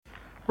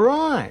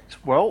Right.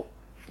 Well,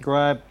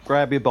 grab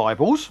your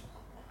Bibles.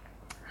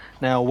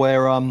 Now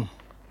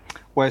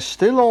we're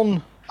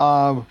still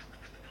on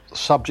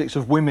subjects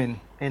of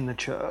women in the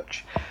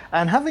church,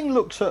 and having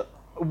looked at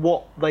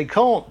what they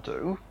can't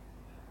do,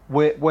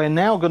 we're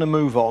now going to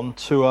move on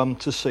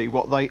to see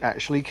what they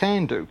actually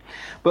can do.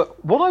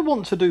 But what I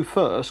want to do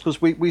first,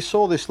 because we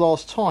saw this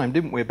last time,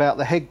 didn't we, about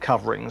the head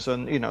coverings,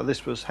 and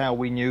this was how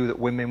we knew that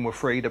women were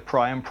free to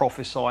pray and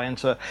prophesy and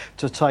to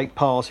take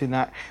part in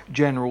that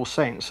general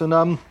sense.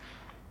 And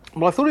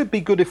well, I thought it'd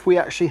be good if we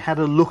actually had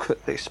a look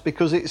at this,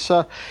 because it's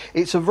a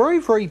very,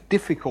 very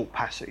difficult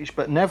passage,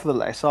 but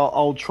nevertheless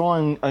I'll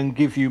try and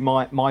give you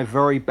my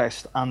very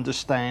best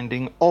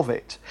understanding of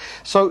it.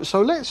 So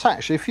let's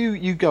actually, if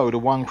you go to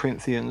 1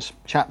 Corinthians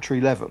chapter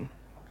 11,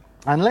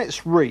 and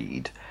let's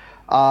read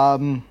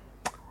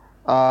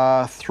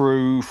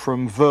through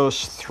from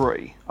verse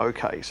 3.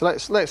 Okay, so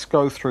let's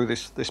go through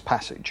this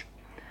passage.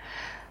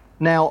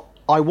 Now,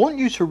 I want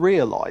you to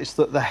realise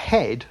that the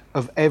head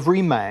of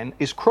every man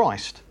is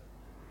Christ,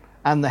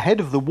 and the head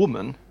of the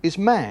woman is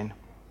man,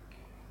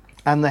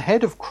 and the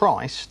head of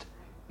Christ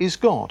is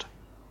God.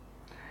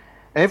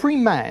 Every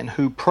man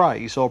who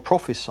prays or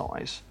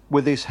prophesies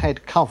with his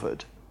head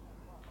covered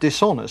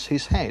dishonours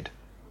his head,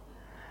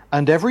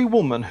 and every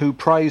woman who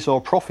prays or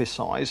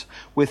prophesies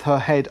with her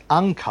head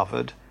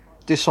uncovered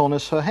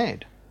dishonours her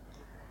head.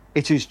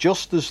 It is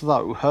just as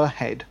though her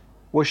head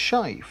was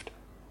shaved.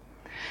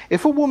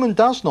 If a woman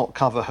does not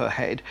cover her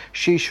head,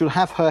 she should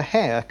have her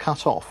hair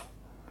cut off.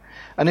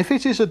 And if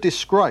it is a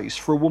disgrace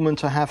for a woman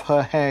to have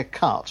her hair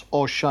cut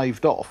or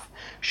shaved off,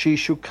 she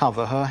should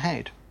cover her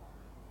head.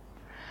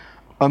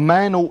 A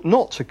man ought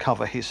not to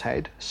cover his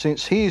head,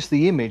 since he is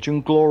the image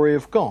and glory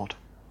of God,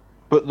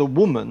 but the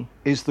woman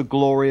is the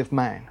glory of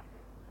man.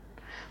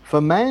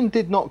 For man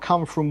did not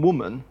come from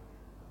woman,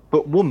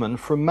 but woman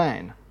from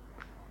man.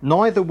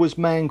 Neither was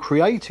man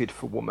created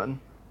for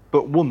woman,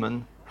 but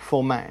woman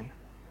for man.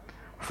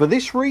 For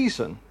this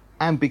reason,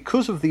 and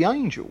because of the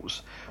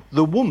angels,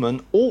 the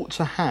woman ought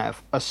to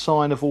have a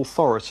sign of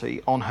authority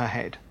on her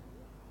head.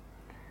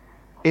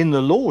 In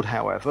the Lord,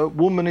 however,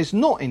 woman is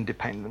not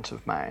independent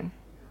of man,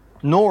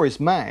 nor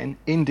is man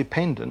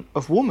independent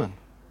of woman.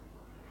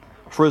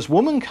 For as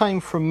woman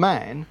came from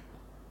man,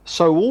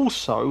 so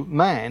also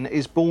man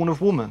is born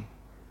of woman.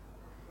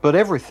 But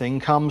everything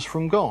comes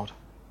from God.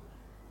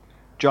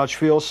 Judge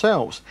for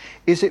yourselves.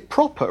 Is it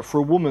proper for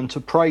a woman to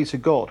pray to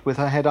God with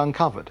her head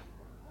uncovered?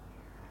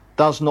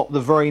 Does not the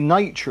very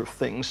nature of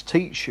things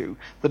teach you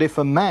that if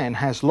a man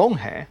has long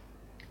hair,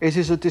 it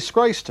is a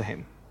disgrace to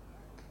him,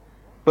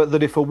 but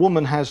that if a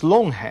woman has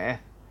long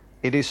hair,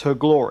 it is her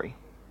glory?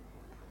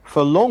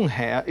 For long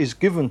hair is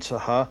given to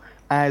her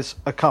as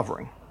a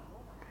covering.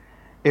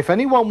 If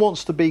anyone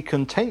wants to be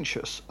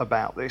contentious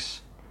about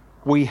this,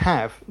 we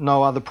have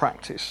no other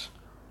practice,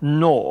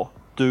 nor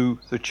do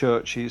the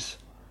churches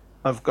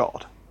of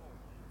God.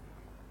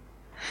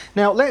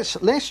 Now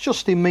let's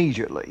just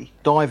immediately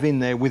dive in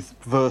there with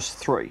verse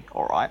 3,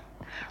 all right?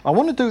 I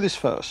want to do this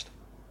first.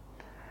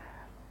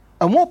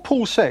 And what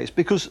Paul says,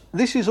 because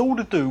this is all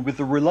to do with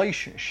the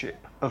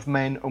relationship of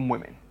men and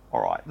women,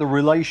 all right? The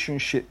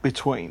relationship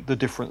between the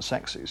different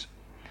sexes.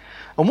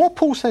 And what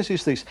Paul says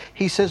is this.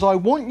 He says, I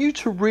want you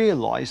to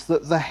realise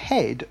that the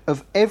head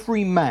of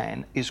every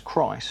man is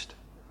Christ,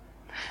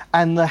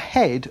 and the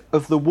head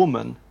of the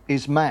woman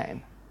is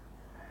man,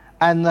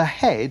 and the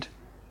head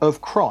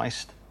of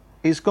Christ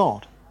is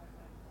God.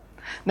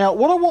 Now,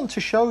 what I want to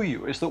show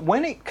you is that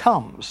when it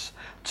comes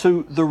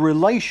to the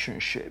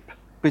relationship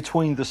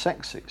between the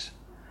sexes,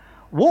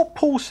 what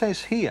Paul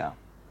says here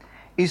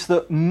is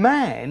that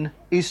man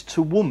is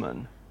to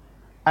woman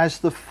as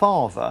the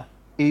Father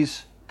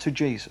is to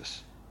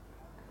Jesus.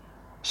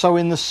 So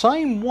in the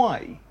same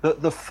way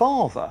that the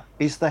Father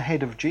is the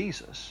head of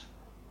Jesus,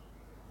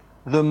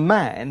 the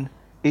man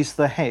is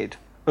the head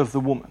of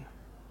the woman.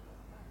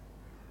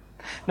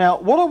 Now,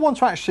 what I want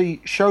to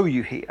actually show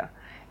you here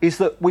is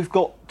that we've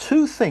got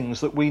two things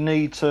that we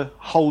need to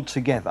hold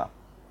together.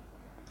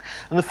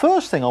 And the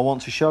first thing I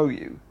want to show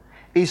you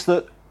is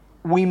that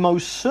we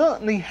most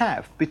certainly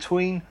have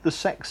between the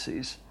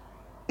sexes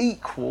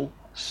equal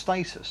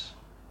status.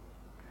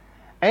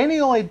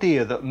 Any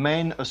idea that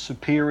men are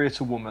superior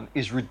to women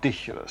is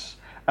ridiculous,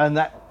 and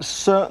that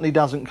certainly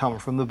doesn't come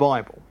from the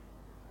Bible.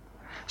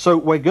 So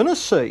we're going to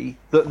see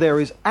that there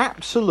is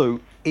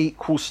absolute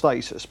equal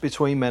status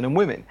between men and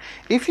women.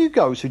 If you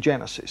go to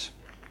Genesis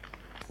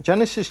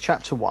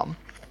chapter 1,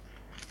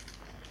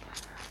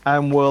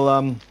 and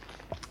we'll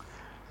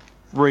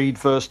read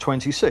verse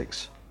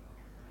 26.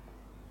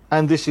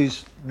 And this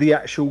is the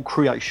actual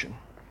creation.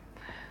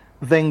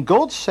 Then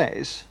God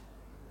said,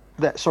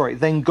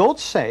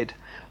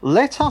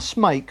 let us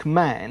make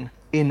man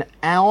in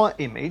our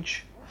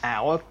image,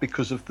 our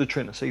because of the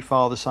Trinity,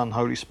 Father, Son,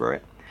 Holy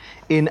Spirit,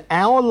 in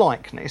our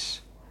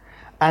likeness,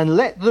 and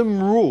let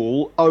them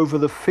rule over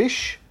the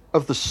fish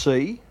of the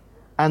sea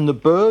and the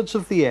birds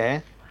of the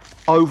air,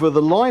 over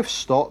the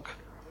livestock,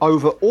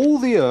 over all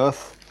the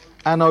earth,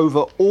 and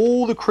over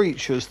all the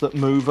creatures that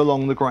move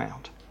along the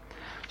ground.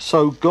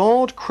 So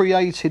God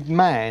created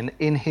man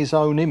in his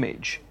own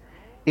image.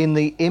 In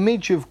the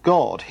image of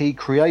God he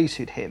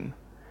created him.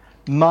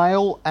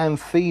 Male and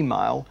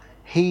female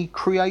he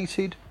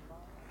created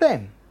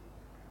them.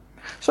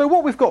 So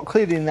what we've got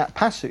clearly in that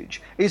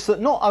passage is that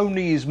not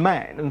only is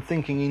man, and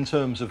thinking in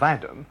terms of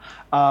Adam,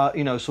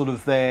 sort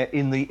of there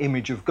in the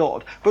image of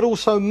God, but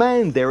also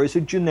man there is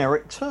a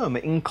generic term.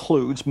 It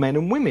includes men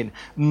and women,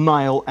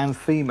 male and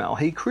female.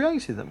 He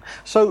created them.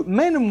 So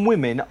men and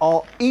women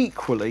are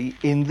equally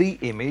in the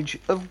image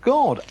of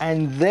God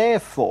and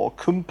therefore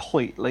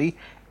completely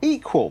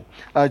equal.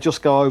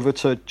 Just go over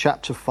to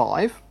chapter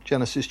 5,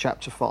 Genesis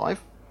chapter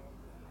 5.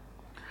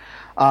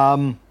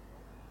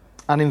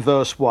 And in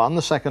verse 1,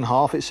 the second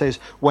half, it says,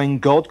 when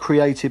God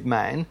created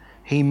man,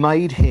 he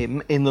made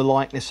him in the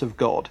likeness of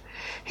God.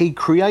 He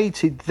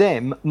created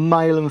them,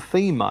 male and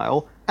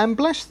female, and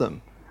blessed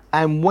them.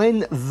 And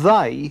when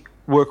they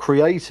were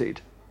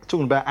created,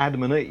 talking about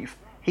Adam and Eve,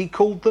 he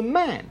called them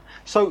man.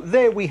 So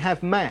there we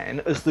have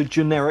man as the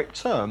generic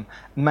term,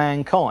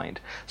 mankind.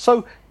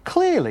 So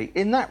clearly,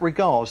 in that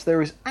regards,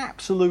 there is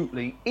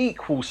absolutely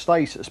equal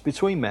status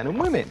between men and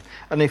women.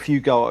 And if you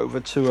go over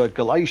to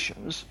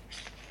Galatians,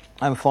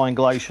 and find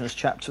Galatians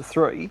chapter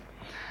 3,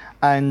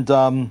 and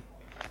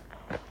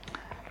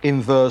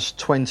in verse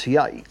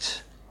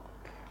 28,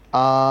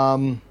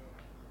 we'll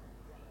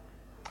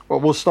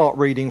start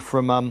reading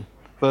from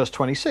verse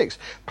 26.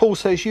 Paul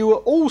says, you are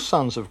all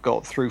sons of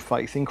God through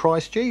faith in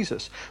Christ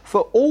Jesus.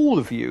 For all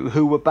of you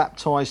who were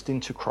baptized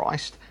into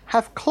Christ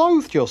have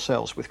clothed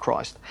yourselves with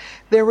Christ.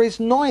 There is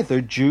neither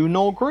Jew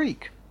nor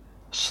Greek,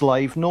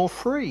 slave nor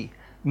free,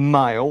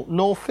 male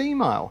nor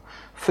female,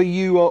 for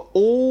you are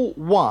all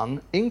one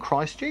in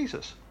Christ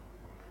Jesus.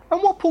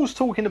 And what Paul's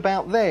talking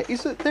about there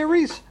is that there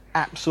is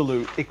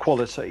absolute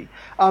equality.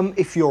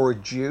 If you're a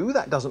Jew,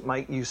 that doesn't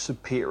make you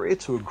superior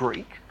to a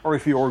Greek, or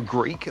if you're a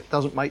Greek, it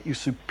doesn't make you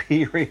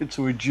superior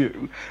to a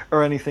Jew,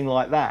 or anything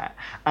like that.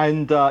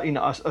 And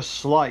a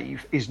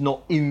slave is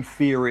not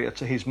inferior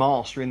to his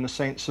master in the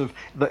sense of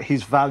that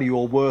his value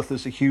or worth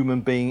as a human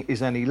being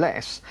is any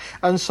less.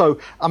 And so,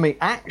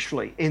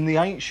 actually, in the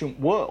ancient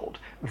world,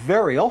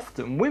 very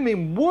often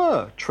women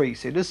were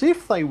treated as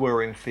if they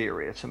were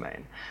inferior to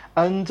men.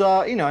 And,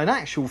 in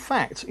actual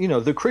fact,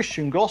 the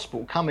Christian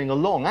gospel coming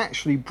along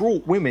actually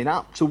brought women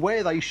up to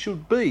where they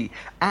should be,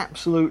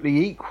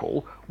 absolutely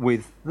equal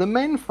with the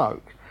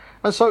menfolk.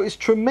 And so it's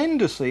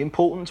tremendously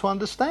important to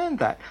understand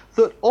that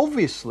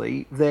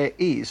obviously there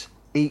is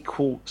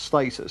equal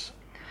status.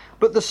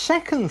 But the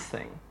second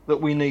thing that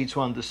we need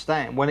to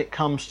understand when it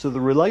comes to the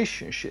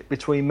relationship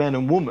between men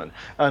and women,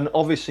 and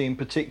obviously in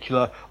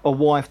particular a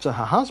wife to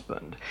her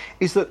husband,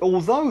 is that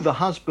although the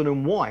husband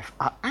and wife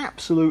are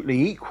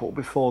absolutely equal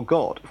before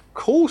God, of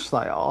course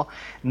they are,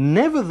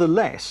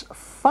 nevertheless,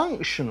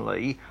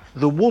 functionally,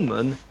 the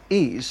woman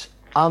is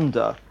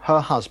under her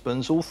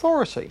husband's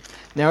authority.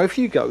 Now, if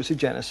you go to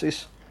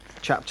Genesis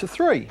chapter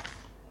 3,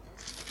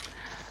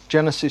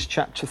 Genesis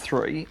chapter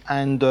 3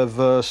 and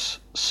verse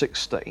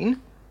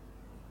 16,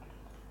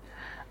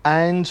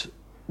 and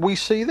we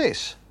see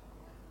this.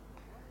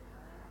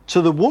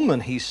 To the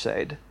woman he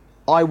said,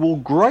 I will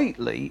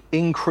greatly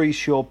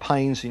increase your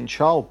pains in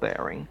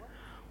childbearing.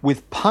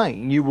 With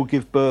pain you will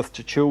give birth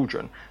to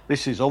children.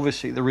 This is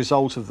obviously the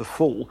result of the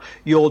fall.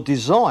 Your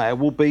desire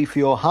will be for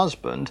your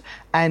husband,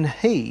 and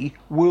he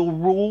will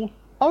rule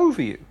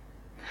over you.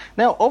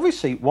 Now,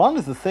 obviously, one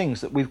of the things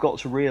that we've got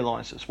to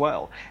realise as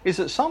well is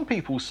that some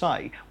people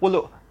say, well,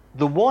 look,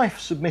 the wife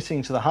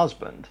submitting to the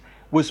husband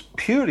was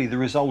purely the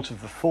result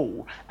of the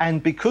fall,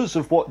 and because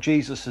of what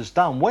Jesus has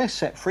done, we're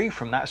set free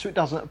from that, so it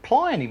doesn't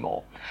apply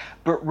anymore.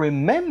 But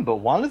remember,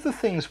 one of the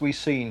things we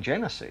see in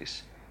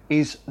Genesis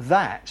is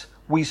that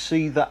we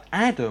see that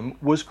Adam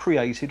was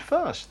created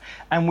first,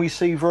 and we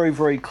see very,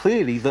 very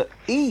clearly that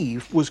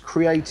Eve was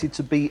created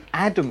to be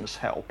Adam's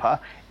helper.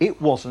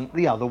 It wasn't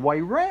the other way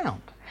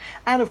round.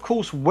 And of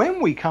course, when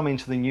we come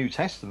into the New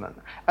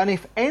Testament, and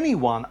if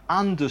anyone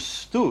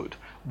understood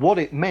what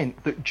it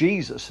meant that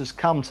Jesus has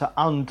come to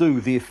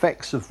undo the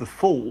effects of the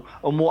fall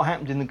and what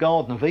happened in the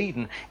Garden of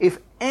Eden, if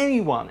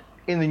anyone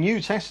in the New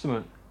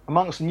Testament,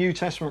 amongst the New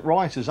Testament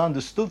writers,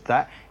 understood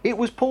that, it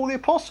was Paul the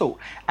Apostle.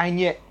 And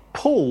yet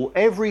Paul,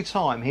 every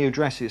time he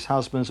addresses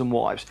husbands and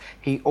wives,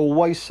 he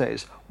always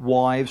says,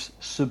 wives,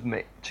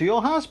 submit to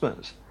your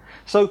husbands.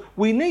 So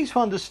we need to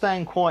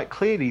understand quite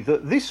clearly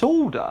that this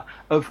order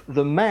of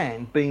the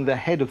man being the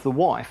head of the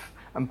wife,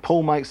 and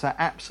Paul makes that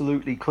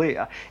absolutely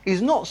clear,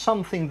 is not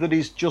something that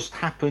is just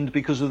happened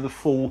because of the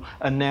fall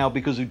and now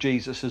because of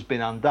Jesus has been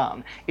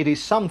undone. It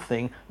is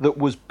something that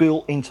was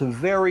built into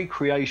very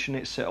creation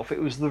itself. It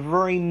was the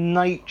very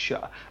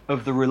nature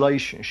of the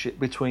relationship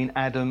between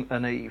Adam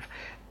and Eve.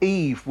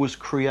 Eve was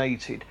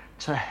created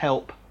to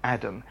help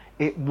Adam.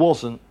 It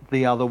wasn't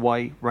the other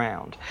way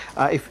round.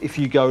 If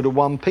you go to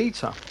 1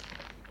 Peter,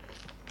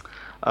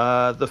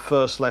 the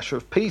first letter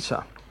of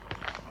Peter,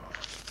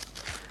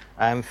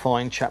 and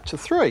find chapter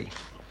 3,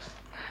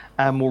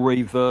 and we'll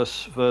read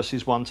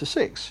verses 1 to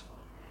 6.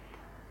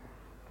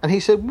 And he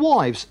said,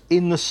 wives,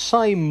 in the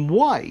same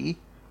way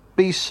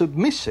be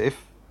submissive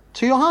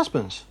to your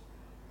husbands,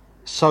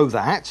 so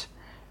that,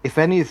 if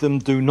any of them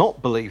do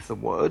not believe the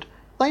word,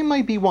 they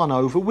may be won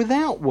over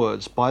without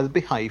words by the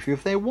behaviour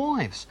of their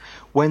wives,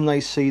 when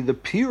they see the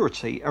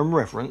purity and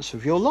reverence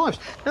of your lives.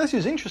 Now, this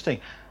is interesting.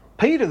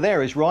 Peter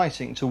there is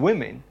writing to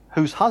women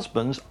whose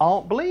husbands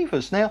aren't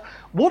believers. Now,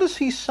 what does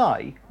he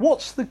say?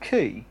 What's the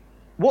key?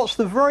 What's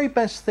the very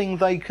best thing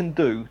they can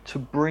do to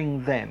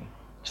bring them,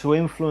 to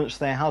influence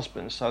their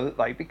husbands so that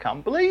they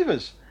become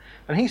believers?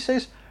 And he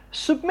says,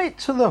 submit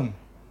to them.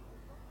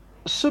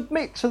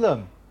 Submit to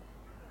them.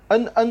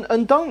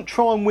 And don't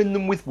try and win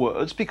them with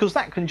words, because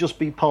that can just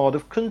be part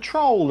of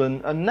control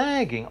and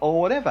nagging or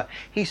whatever.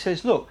 He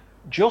says, look,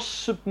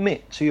 just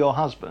submit to your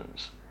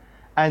husbands.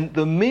 And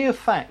the mere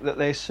fact that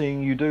they're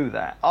seeing you do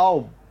that,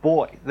 oh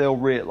boy, they'll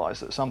realise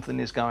that something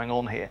is going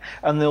on here.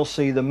 And they'll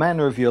see the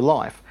manner of your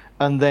life.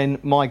 And then,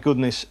 my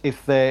goodness,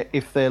 if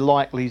they're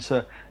likely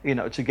to,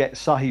 to get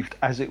saved,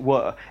 as it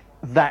were,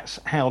 that's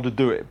how to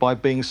do it, by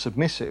being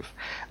submissive.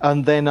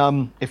 And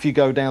then if you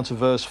go down to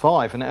verse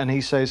 5, and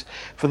he says,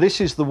 for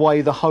this is the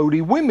way the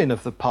holy women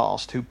of the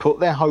past, who put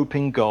their hope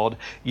in God,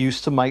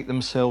 used to make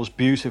themselves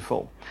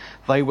beautiful.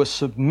 They were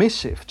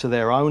submissive to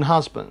their own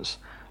husbands,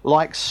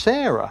 like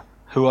Sarah,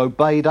 who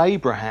obeyed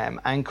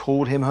Abraham and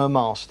called him her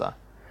master.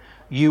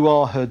 You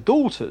are her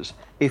daughters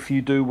if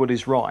you do what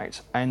is right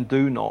and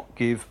do not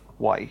give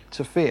way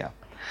to fear.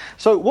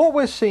 So what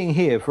we're seeing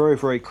here very,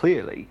 very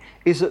clearly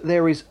is that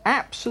there is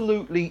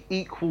absolutely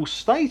equal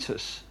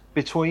status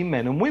between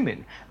men and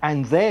women,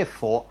 and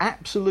therefore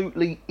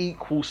absolutely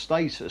equal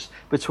status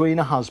between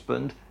a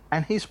husband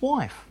and his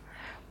wife.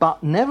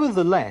 But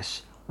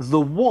nevertheless, the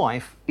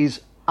wife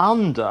is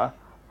under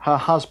her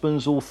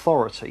husband's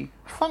authority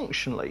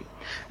functionally.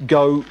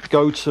 Go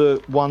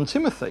to 1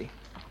 Timothy,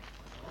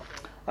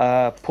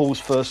 Paul's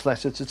first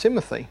letter to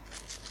Timothy.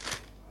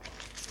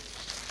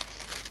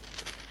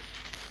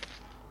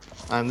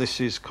 And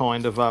this is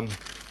kind of,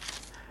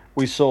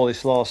 we saw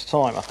this last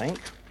time, I think.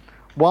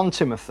 1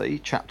 Timothy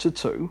chapter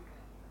 2.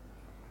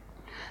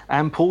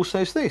 And Paul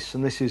says this,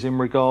 and this is in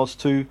regards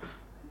to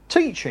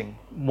teaching,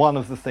 one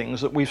of the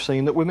things that we've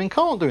seen that women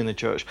can't do in the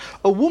church.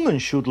 A woman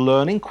should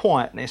learn in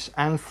quietness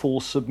and full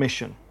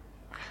submission.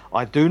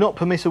 I do not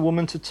permit a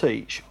woman to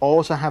teach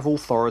or to have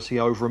authority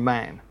over a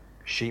man.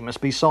 She must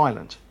be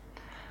silent.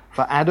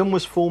 For Adam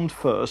was formed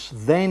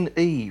first, then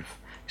Eve.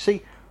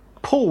 See,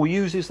 Paul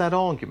uses that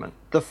argument.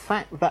 The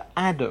fact that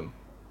Adam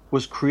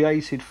was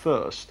created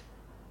first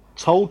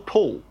told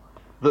Paul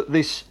that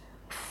this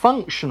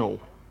functional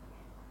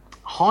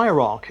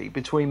hierarchy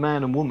between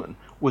man and woman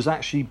was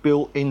actually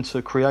built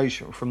into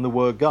creation from the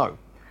word go.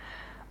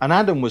 And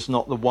Adam was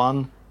not the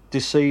one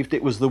deceived,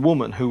 it was the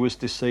woman who was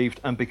deceived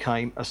and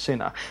became a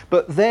sinner.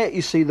 But there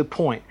you see the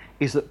point,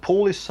 is that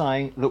Paul is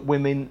saying that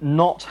women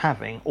not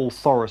having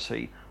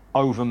authority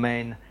over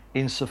men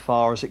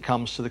insofar as it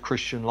comes to the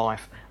Christian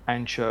life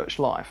and church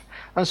life.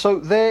 And so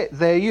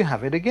there you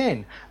have it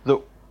again,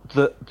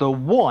 that the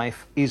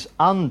wife is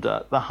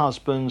under the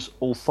husband's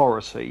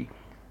authority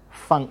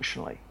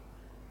functionally.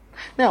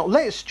 Now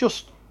let's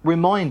just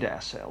remind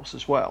ourselves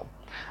as well,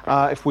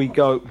 if we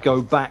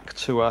go back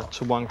to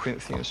 1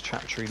 Corinthians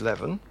chapter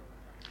 11.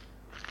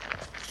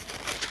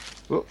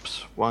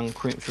 1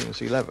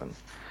 Corinthians 11.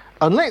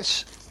 And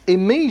let's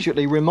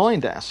immediately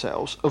remind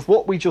ourselves of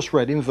what we just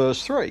read in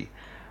verse 3.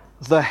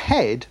 The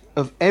head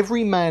of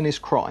every man is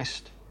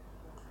Christ,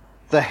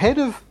 the head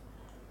of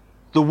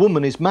the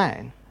woman is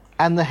man,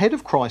 and the head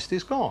of Christ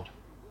is God.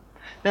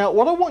 Now,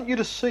 what I want you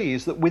to see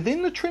is that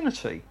within the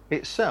Trinity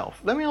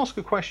itself, let me ask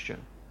a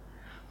question.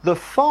 The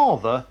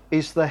Father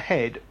is the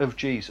head of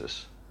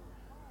Jesus.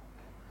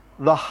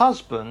 The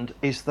husband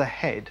is the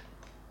head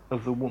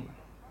of the woman.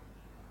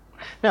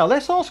 Now,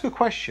 let's ask a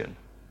question.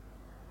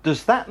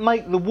 Does that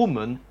make the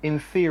woman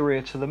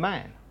inferior to the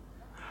man?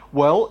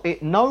 Well,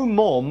 it no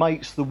more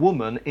makes the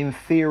woman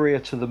inferior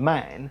to the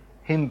man,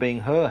 him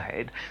being her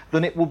head,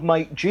 than it would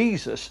make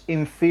Jesus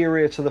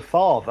inferior to the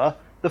Father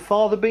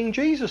being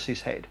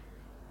Jesus' head.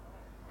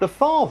 The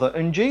Father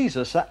and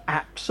Jesus are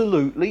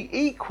absolutely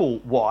equal.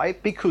 Why?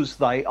 Because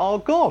they are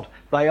God.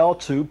 They are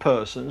two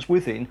persons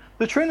within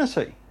the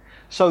Trinity.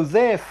 So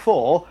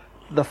therefore,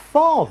 the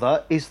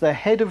Father is the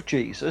head of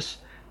Jesus,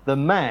 the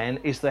man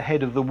is the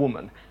head of the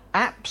woman.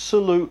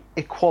 Absolute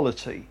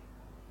equality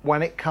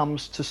when it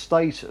comes to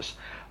status.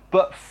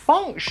 But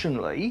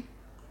functionally,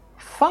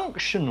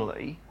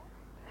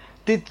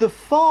 did the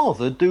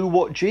Father do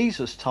what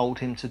Jesus told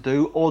him to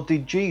do, or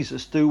did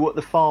Jesus do what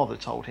the Father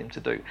told him to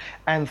do?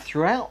 And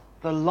throughout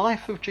the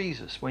life of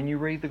Jesus, when you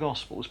read the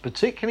Gospels,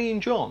 particularly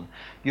in John,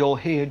 you'll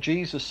hear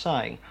Jesus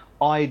saying,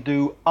 I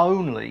do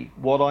only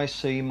what I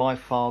see my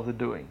Father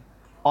doing.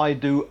 I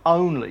do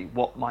only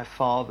what my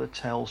Father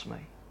tells me.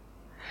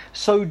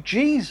 So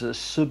Jesus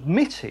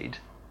submitted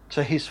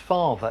to his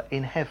Father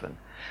in heaven.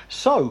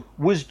 So,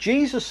 was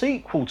Jesus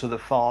equal to the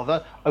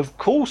Father? Of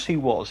course he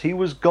was. He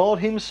was God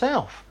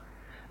himself.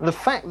 The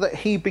fact that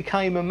he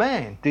became a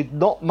man did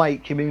not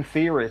make him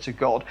inferior to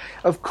God.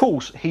 Of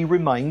course, he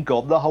remained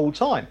God the whole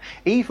time.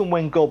 Even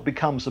when God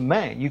becomes a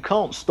man, you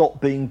can't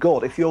stop being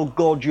God. If you're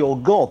God, you're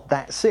God.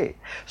 That's it.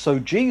 So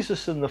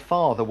Jesus and the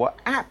Father were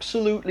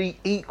absolutely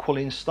equal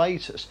in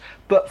status.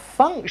 But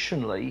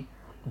functionally,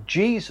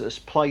 Jesus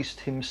placed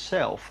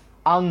himself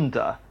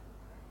under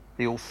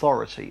the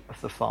authority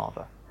of the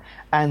Father.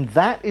 And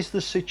that is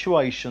the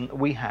situation that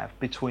we have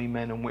between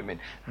men and women.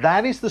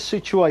 That is the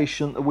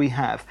situation that we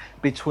have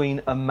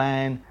between a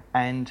man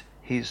and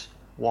his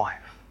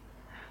wife.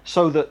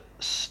 So that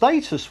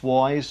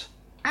status-wise,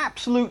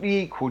 absolutely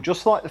equal,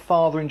 just like the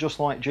Father and just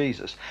like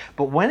Jesus.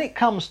 But when it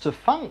comes to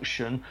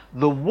function,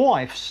 the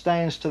wife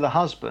stands to the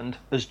husband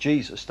as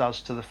Jesus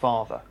does to the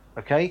Father.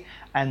 Okay?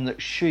 And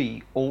that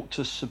she ought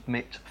to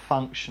submit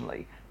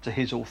functionally to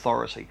his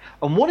authority.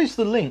 And what is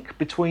the link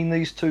between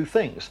these two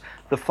things?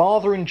 The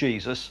Father and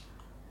Jesus,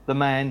 the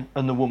man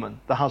and the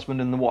woman, the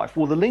husband and the wife.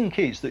 Well, the link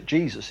is that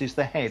Jesus is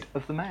the head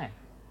of the man.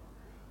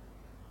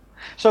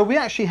 So we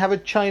actually have a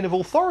chain of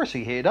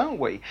authority here, don't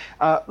we?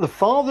 The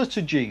Father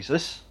to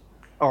Jesus,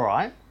 all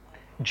right,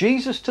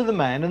 Jesus to the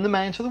man and the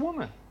man to the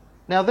woman.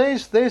 Now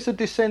there's a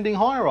descending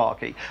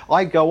hierarchy.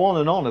 I go on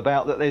and on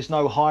about that there's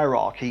no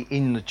hierarchy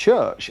in the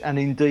church, and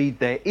indeed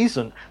there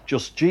isn't,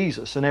 just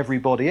Jesus and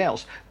everybody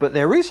else. But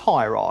there is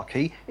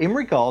hierarchy in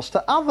regards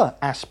to other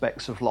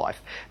aspects of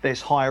life.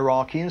 There's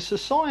hierarchy in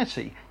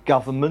society,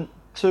 government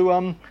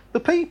to the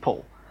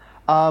people.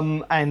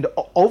 And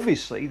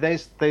obviously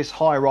there's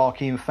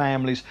hierarchy in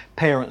families,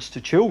 parents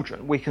to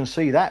children. We can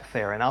see that,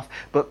 fair enough.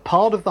 But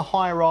part of the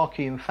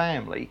hierarchy in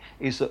family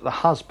is that the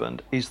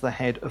husband is the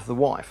head of the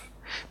wife.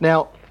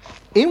 Now,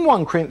 in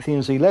 1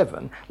 Corinthians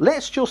 11,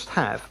 let's just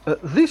have, at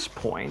this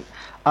point,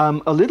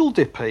 a little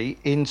dippy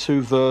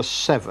into verse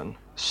 7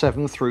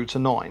 through to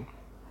 9.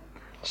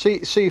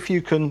 See if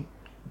you can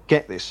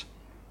get this.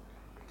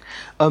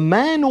 A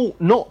man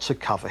ought not to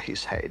cover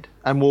his head,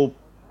 and we'll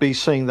be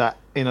seeing that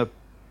in a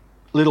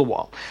little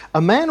while.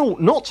 A man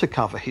ought not to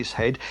cover his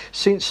head,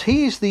 since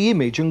he is the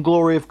image and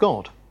glory of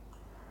God.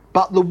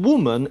 But the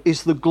woman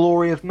is the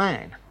glory of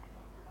man.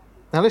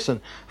 Now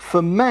listen,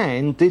 for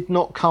man did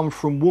not come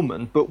from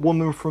woman, but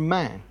woman from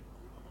man.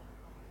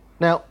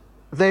 Now,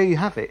 there you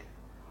have it.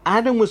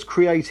 Adam was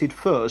created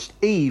first,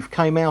 Eve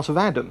came out of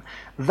Adam.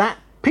 That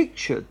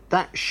pictured,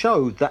 that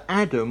showed that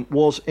Adam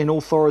was in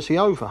authority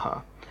over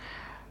her.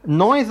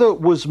 Neither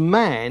was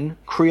man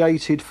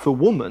created for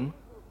woman,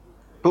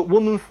 but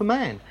woman for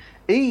man.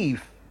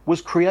 Eve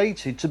was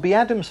created to be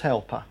Adam's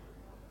helper,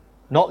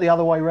 not the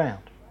other way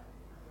round.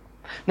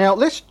 Now,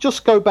 let's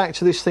just go back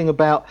to this thing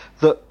about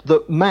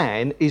that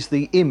man is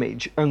the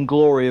image and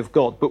glory of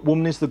God, but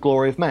woman is the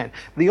glory of man.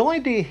 The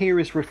idea here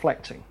is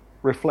reflecting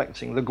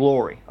the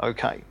glory,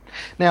 okay?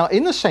 Now,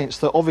 in the sense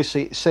that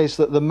obviously it says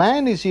that the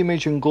man is the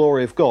image and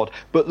glory of God,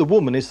 but the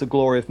woman is the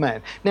glory of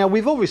man. Now,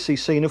 we've obviously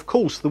seen, of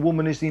course, the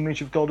woman is the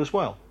image of God as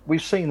well.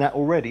 We've seen that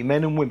already.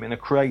 Men and women are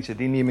created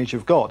in the image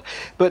of God.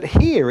 But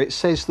here it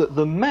says that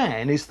the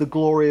man is the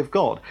glory of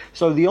God.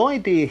 So the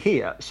idea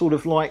here, sort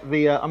of like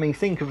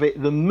think of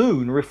it, the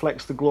moon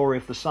reflects the glory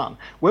of the sun.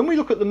 When we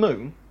look at the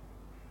moon,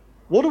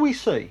 what do we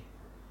see?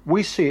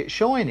 We see it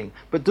shining.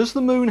 But does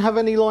the moon have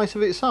any light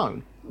of its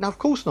own? No, of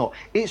course not.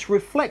 It's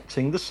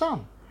reflecting the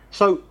sun.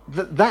 So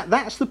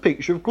that's the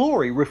picture of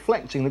glory,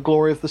 reflecting the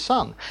glory of the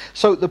sun.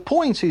 So the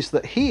point is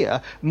that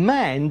here,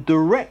 man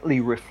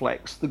directly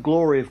reflects the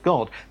glory of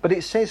God. But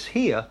it says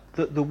here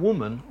that the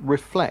woman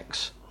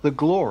reflects the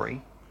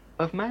glory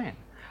of man.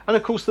 And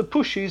of course the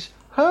push is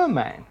her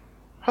man.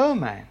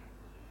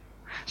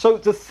 So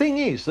the thing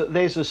is that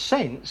there's a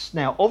sense,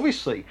 now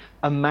obviously,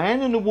 a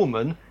man and a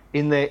woman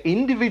in their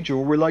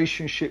individual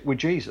relationship with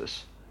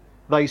Jesus,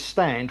 they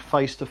stand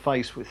face to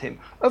face with him.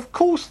 Of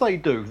course they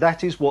do.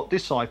 That is what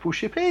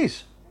discipleship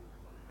is.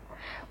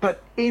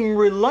 But in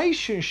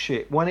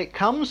relationship, when it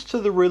comes to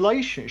the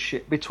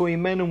relationship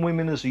between men and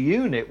women as a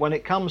unit, when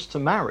it comes to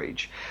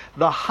marriage,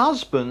 the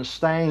husband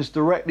stands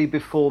directly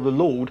before the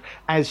Lord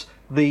as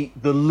the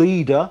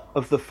leader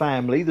of the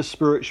family, the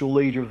spiritual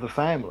leader of the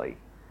family.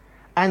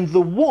 And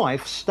the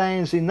wife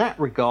stands in that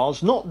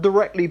regards not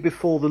directly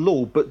before the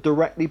Lord, but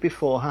directly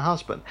before her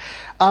husband.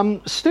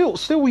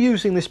 Still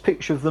using this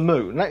picture of the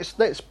moon.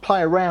 Let's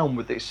play around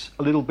with this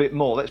a little bit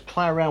more. Let's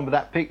play around with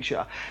that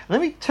picture. Let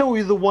me tell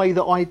you the way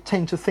that I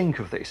tend to think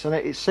of this, and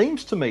it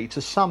seems to me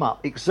to sum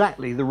up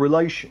exactly the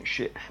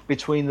relationship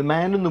between the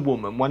man and the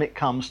woman when it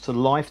comes to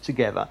life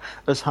together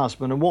as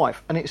husband and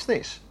wife. And it's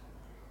this: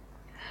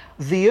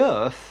 the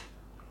earth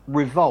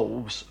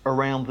revolves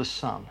around the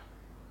sun.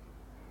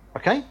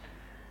 Okay?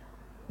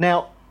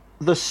 Now,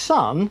 the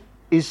sun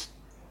is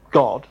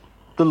God,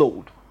 the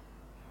Lord,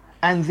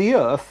 and the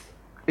earth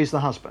is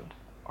the husband,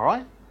 all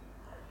right?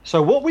 So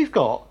what we've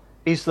got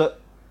is that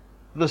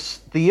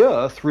the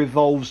earth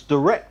revolves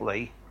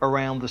directly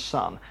around the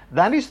sun.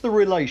 That is the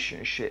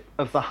relationship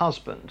of the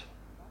husband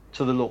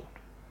to the Lord.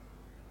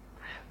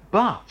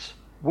 But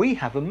we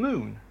have a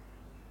moon.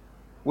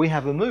 We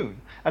have a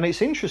moon. And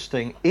it's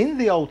interesting, in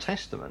the Old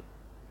Testament,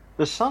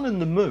 the sun and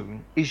the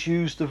moon is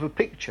used of a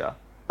picture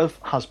of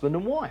husband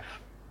and wife.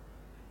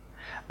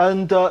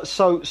 And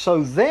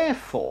so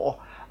therefore,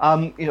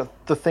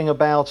 the thing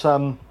about,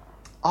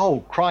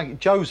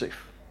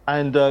 Joseph,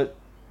 and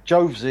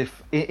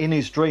Joseph, in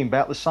his dream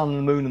about the sun and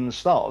the moon and the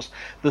stars,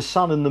 the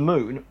sun and the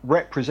moon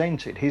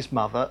represented his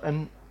mother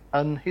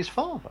and his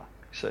father,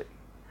 you see.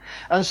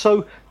 And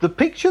so the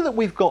picture that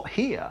we've got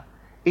here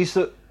is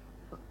that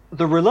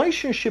the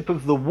relationship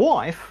of the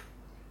wife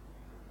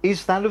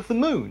is that of the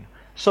moon.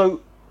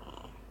 So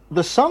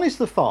the Son is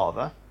the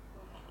Father,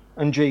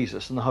 and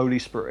Jesus and the Holy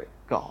Spirit,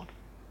 God.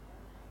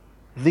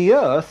 The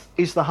earth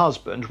is the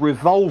husband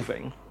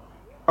revolving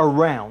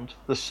around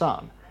the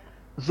sun.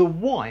 The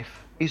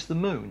wife is the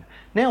moon.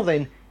 Now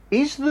then,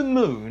 is the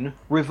moon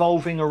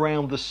revolving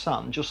around the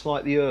sun just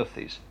like the earth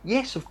is?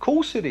 Yes, of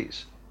course it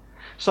is.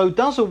 So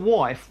does a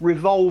wife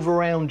revolve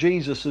around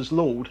Jesus as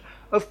Lord?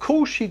 Of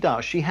course she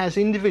does. She has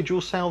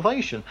individual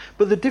salvation.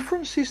 But the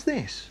difference is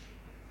this.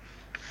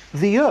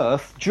 The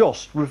earth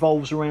just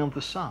revolves around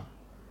the sun.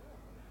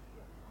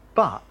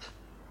 But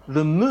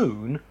the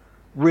moon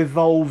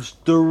revolves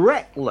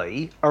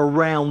directly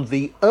around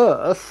the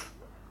earth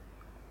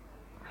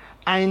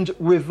and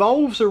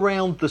revolves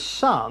around the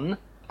sun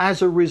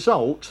as a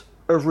result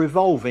of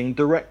revolving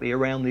directly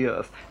around the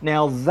earth.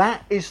 Now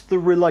that is the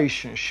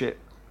relationship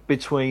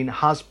between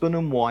husband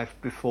and wife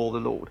before the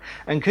Lord.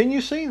 And can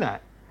you see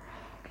that?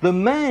 The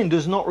man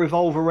does not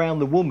revolve around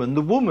the woman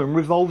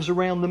revolves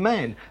around the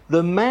man.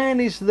 The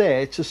man is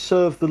there to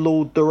serve the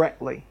Lord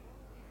directly.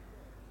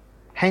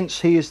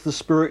 Hence he is the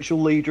spiritual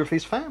leader of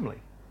his family.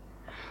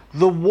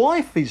 The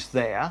wife is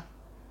there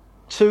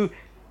to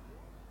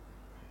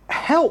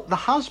help the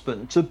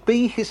husband, to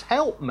be his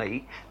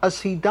helpmeet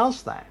as he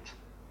does that.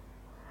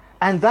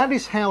 And that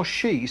is how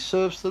she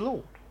serves the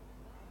Lord.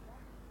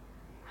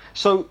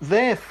 So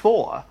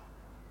therefore,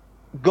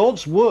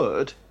 God's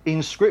word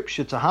in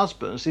Scripture to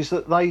husbands is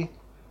that they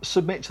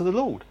submit to the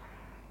Lord.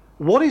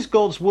 What is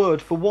God's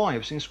word for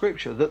wives in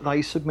Scripture? That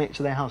they submit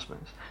to their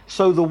husbands.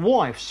 So the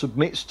wife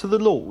submits to the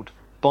Lord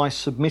by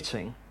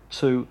submitting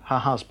to her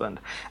husband.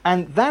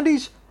 And that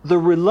is the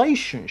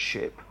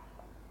relationship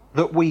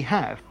that we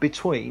have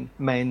between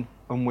men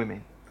and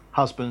women,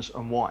 husbands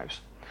and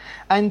wives.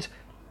 And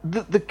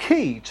the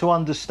key to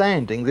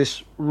understanding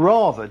this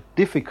rather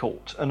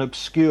difficult and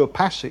obscure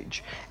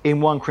passage in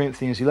 1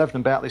 Corinthians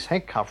 11 about this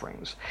head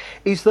coverings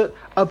is that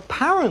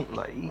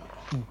apparently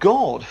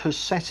God has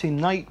set in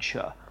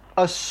nature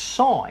a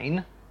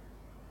sign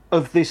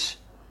of this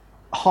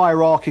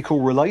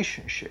hierarchical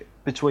relationship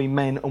between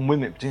men and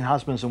women, between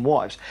husbands and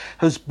wives,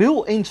 has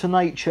built into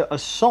nature a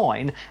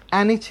sign,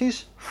 and it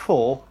is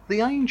for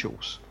the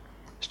angels.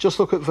 Let's just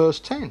look at verse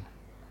 10.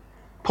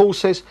 Paul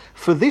says,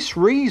 "For this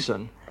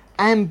reason,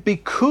 and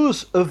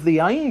because of the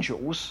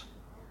angels,"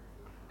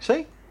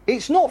 see,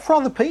 it's not for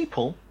other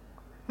people,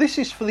 this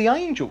is for the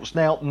angels.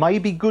 Now,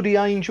 maybe goody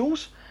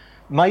angels,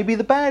 maybe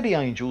the baddie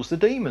angels, the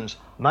demons,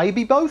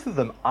 maybe both of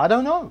them, I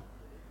don't know.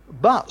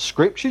 But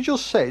Scripture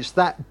just says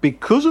that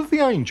because of the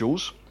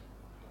angels,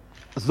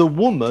 the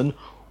woman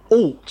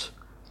ought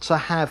to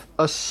have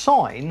a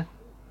sign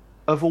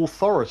of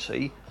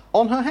authority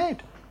on her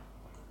head.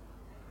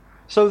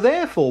 So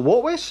therefore,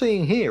 what we're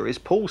seeing here is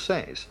Paul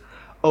says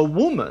a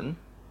woman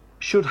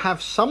should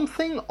have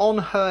something on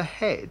her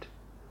head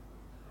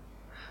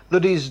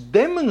that is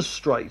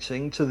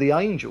demonstrating to the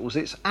angels,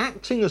 it's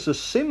acting as a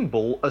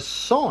symbol, a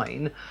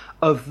sign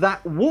of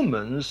that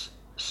woman's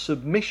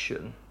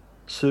submission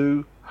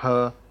to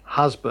her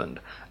husband,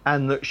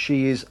 and that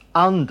she is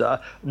under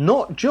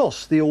not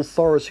just the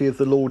authority of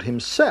the Lord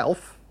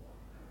himself,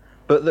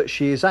 but that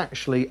she is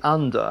actually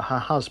under her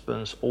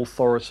husband's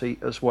authority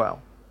as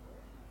well.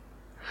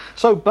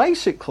 So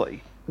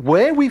basically,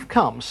 where we've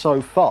come so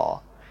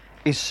far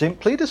is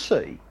simply to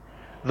see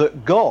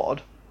that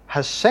God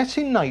has set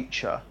in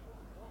nature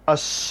a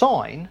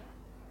sign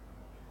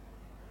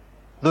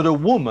that a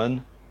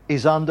woman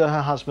is under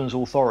her husband's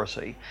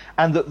authority,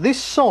 and that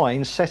this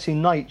sign set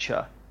in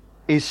nature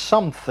is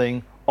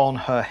something on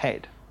her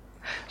head.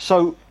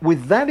 So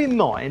with that in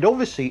mind,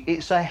 obviously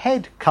it's a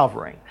head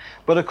covering,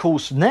 but of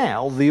course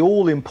now the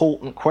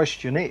all-important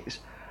question is,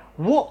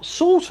 what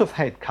sort of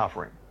head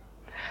covering?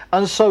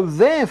 And so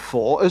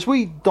therefore, as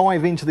we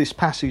dive into this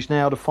passage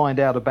now to find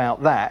out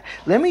about that,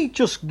 let me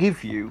just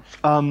give you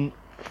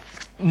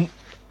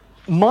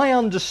my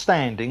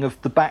understanding of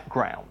the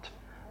background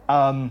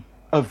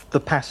of the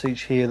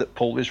passage here that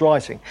Paul is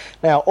writing.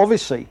 Now,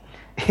 obviously,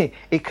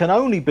 it can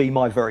only be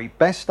my very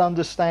best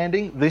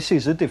understanding. This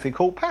is a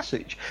difficult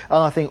passage, and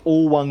I think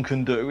all one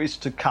can do is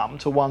to come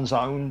to one's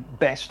own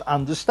best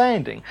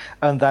understanding,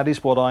 and that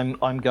is what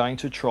I'm going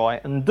to try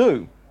and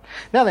do.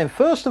 Now then,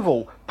 first of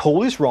all,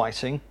 Paul is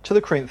writing to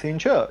the Corinthian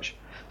church.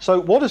 So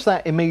what does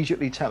that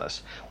immediately tell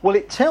us? Well,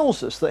 it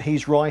tells us that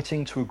he's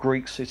writing to a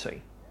Greek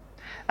city.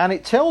 And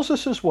it tells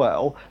us as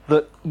well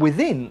that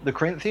within the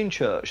Corinthian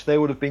church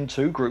there would have been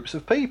two groups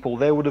of people.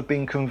 There would have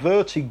been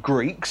converted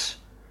Greeks,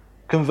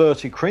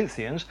 converted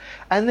Corinthians,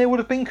 and there would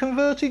have been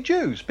converted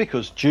Jews,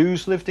 because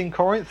Jews lived in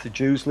Corinth, the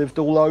Jews lived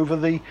all over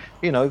the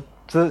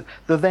the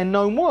then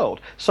known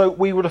world. So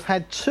we would have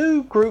had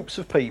two groups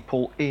of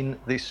people in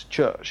this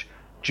church,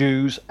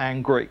 Jews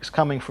and Greeks,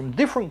 coming from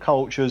different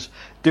cultures,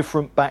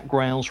 different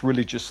backgrounds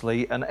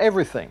religiously and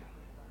everything.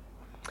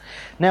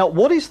 Now,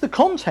 what is the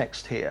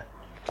context here?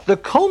 The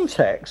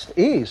context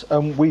is,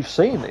 and we've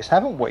seen this,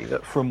 haven't we,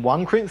 that from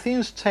 1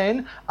 Corinthians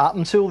 10 up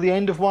until the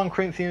end of 1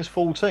 Corinthians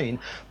 14,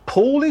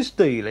 Paul is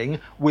dealing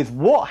with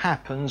what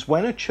happens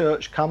when a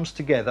church comes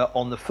together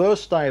on the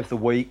first day of the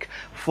week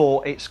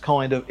for its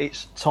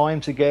time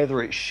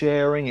together, its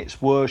sharing,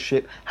 its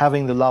worship,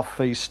 having the love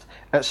feast,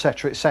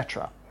 etc.,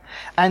 etc.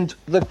 And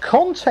the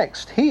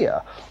context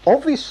here,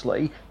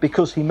 obviously,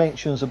 because he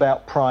mentions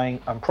about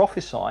praying and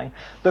prophesying,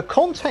 the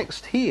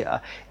context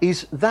here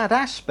is that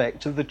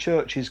aspect of the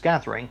church's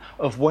gathering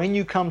of when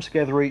you come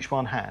together, each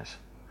one has.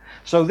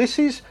 So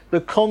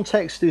the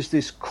context is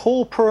this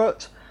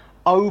corporate,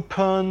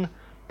 open,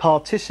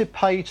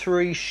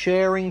 participatory,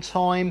 sharing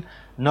time.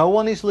 No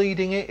one is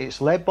leading it. It's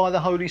led by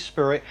the Holy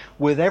Spirit,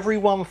 with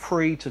everyone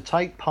free to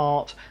take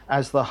part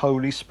as the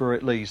Holy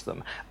Spirit leads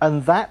them.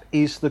 And that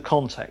is the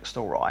context,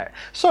 all right?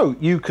 So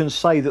you can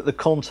say that the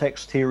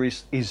context here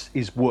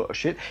is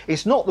worship.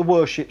 It's not the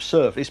worship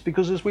service,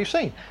 because as we've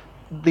seen,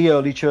 the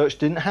early church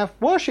didn't have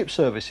worship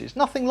services,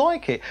 nothing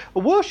like it. A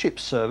worship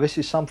service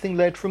is something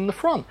led from the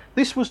front.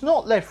 This was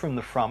not led from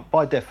the front.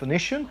 By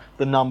definition,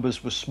 the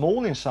numbers were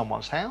small in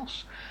someone's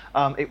house.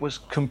 It was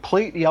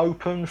completely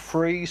open,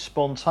 free,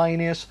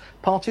 spontaneous,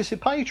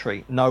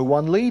 participatory, no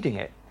one leading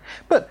it.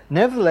 But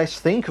nevertheless,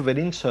 think of it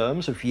in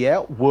terms of,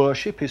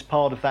 worship is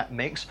part of that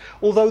mix,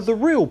 although the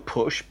real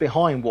push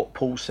behind what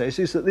Paul says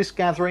is that this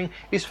gathering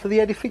is for the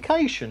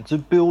edification, to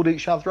build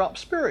each other up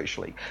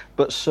spiritually.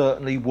 But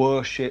certainly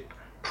worship,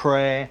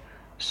 prayer,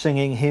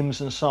 singing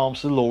hymns and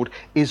psalms to the Lord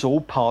is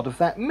all part of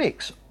that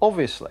mix,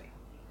 obviously.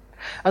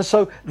 And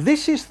so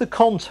this is the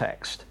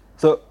context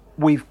that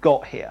we've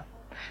got here.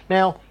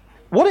 Now,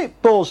 what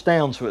it boils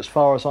down to, as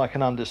far as I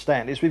can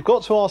understand, is we've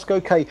got to ask,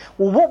 okay,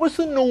 well, what was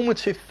the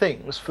normative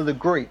things for the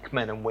Greek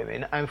men and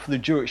women and for the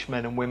Jewish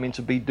men and women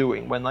to be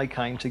doing when they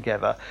came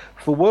together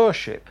for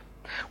worship?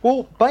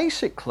 Well,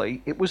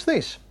 basically, it was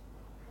this.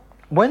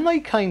 When they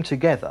came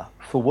together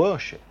for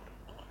worship,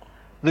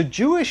 the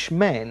Jewish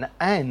men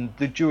and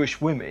the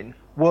Jewish women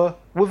were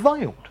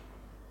veiled.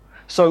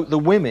 So the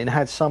women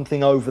had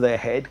something over their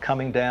head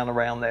coming down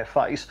around their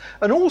face,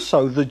 and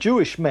also the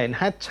Jewish men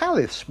had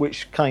taliths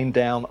which came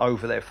down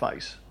over their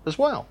face as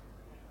well.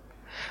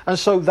 And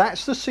so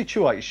that's the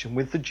situation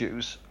with the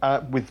Jews,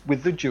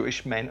 with the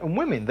Jewish men and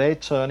women. They're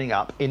turning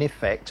up, in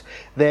effect,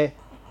 they're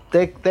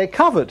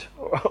covered,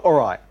 all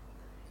right,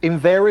 in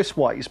various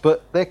ways,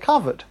 but they're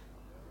covered.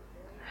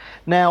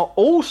 Now,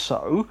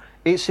 also,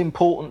 it's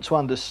important to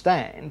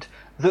understand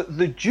that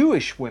the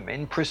Jewish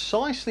women,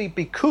 precisely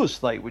because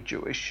they were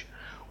Jewish,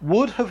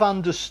 would have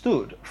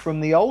understood from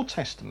the Old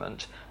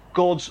Testament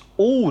God's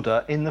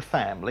order in the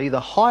family, the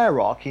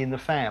hierarchy in the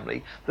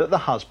family, that the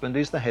husband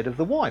is the head of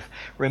the wife.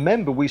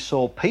 Remember, we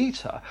saw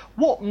Peter.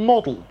 What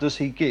model does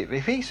he give?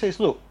 If he says,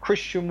 look,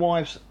 Christian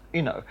wives,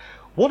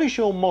 what is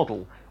your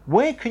model?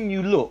 Where can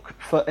you look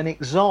for an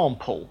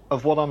example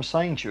of what I'm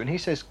saying to you? And he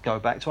says, go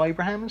back to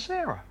Abraham and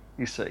Sarah.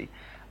 You see,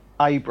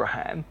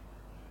 Abraham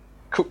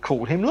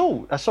called him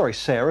Lord.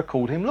 Sarah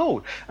called him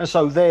Lord. And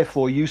so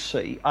therefore you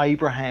see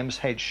Abraham's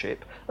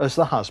headship as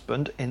the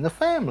husband in the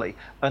family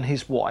and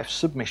his wife's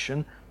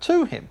submission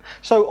to him.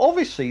 So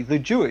obviously the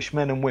Jewish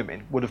men and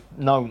women would have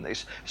known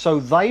this. So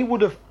they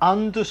would have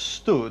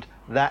understood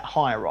that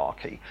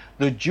hierarchy.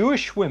 The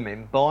Jewish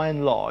women, by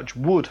and large,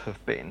 would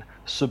have been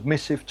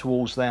submissive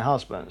towards their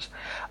husbands.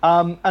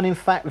 And in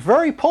fact,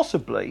 very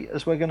possibly,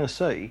 as we're going to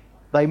see,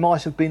 they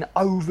might have been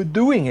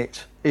overdoing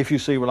it, if you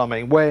see what I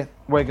mean. We're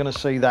going to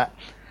see that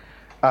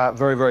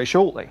very, very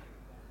shortly.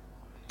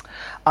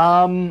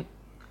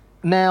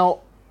 Now,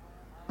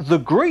 the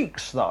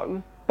Greeks,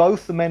 though,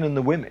 both the men and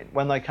the women,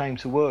 when they came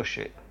to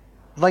worship,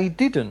 they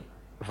didn't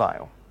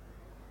veil.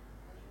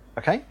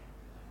 Okay?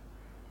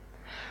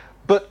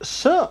 But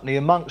certainly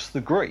amongst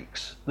the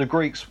Greeks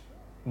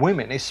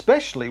women,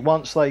 especially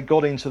once they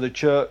got into the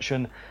church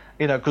and,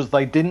 because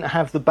they didn't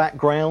have the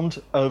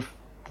background of,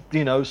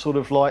 sort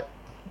of like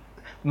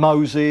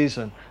Moses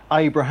and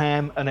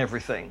Abraham and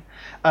everything.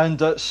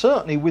 And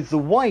certainly with the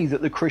way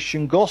that the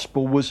Christian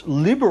gospel was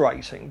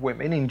liberating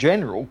women in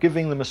general,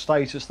 giving them a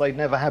status they'd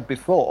never had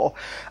before,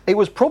 it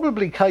was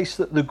probably the case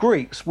that the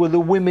Greeks were the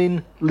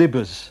women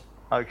libbers,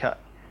 okay?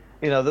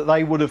 That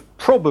they would have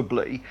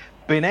probably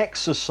been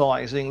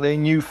exercising their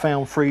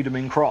newfound freedom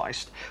in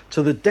Christ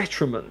to the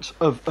detriment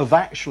of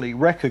actually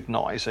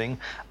recognising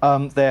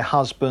their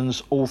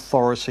husband's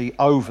authority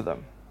over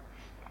them.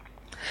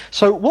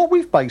 So what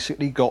we've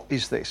basically got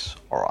is this,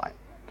 all right.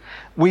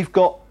 We've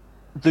got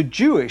the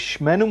Jewish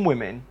men and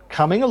women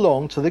coming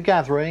along to the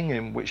gathering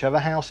in whichever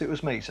house it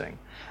was meeting,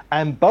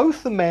 and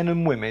both the men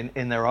and women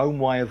in their own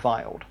way are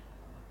veiled,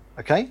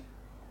 okay?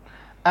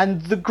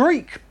 And the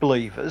Greek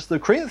believers, the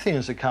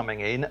Corinthians, are coming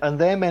in and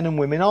their men and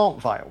women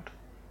aren't veiled.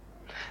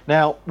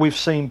 Now, we've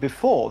seen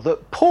before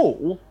that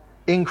Paul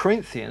in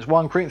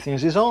 1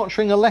 Corinthians, is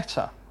answering a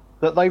letter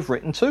that they've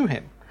written to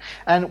him.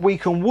 And we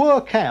can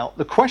work out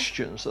the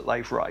questions that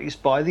they've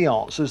raised by the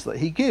answers that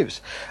he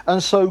gives.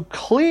 And so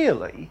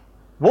clearly,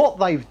 what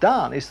they've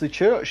done is the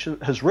church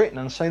has written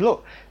and say,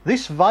 look,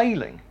 this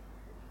veiling,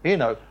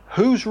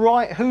 who's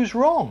right, who's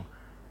wrong?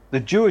 The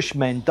Jewish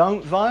men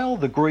don't veil,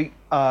 the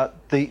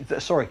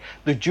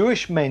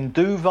Jewish men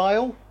do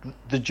veil,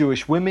 the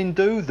Jewish women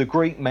do, the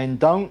Greek men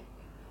don't,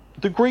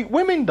 the Greek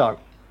women don't.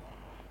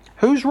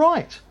 Who's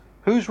right?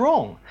 Who's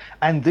wrong?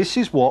 And this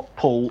is what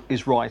Paul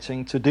is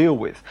writing to deal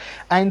with.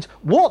 And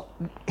what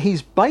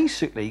he's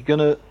basically going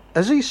to,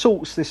 as he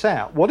sorts this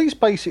out, what he's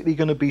basically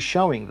going to be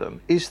showing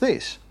them is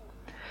this,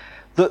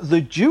 that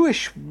the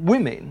Jewish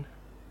women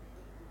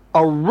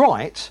are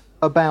right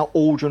about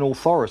order and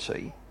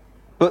authority,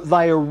 but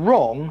they are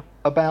wrong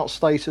about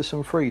status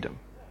and freedom.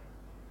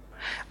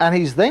 And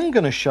he's then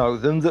going to show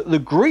them that the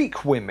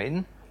Greek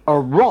women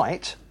are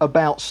right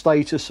about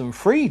status and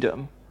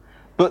freedom,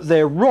 but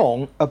they're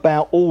wrong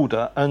about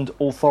order and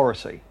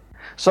authority.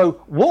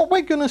 So what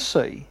we're going to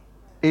see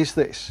is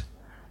this,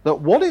 that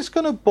what it's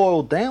going to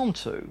boil down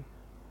to,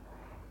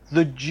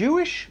 the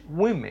Jewish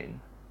women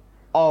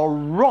are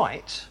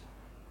right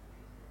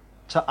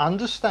to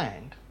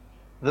understand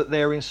that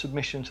they're in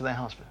submission to their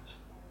husbands.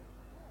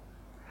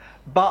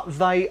 But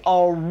they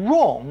are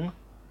wrong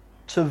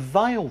to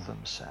veil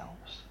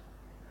themselves,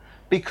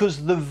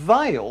 because the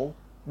veil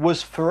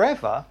was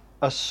forever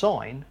a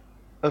sign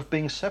of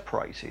being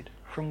separated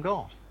from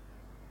God.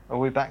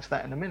 We'll be back to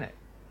that in a minute.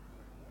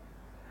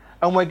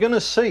 And we're going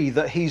to see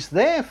that he's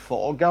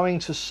therefore going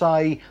to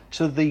say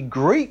to the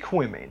Greek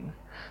women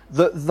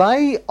that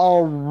they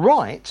are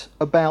right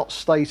about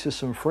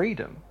status and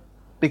freedom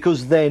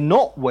because they're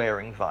not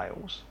wearing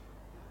veils,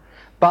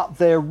 but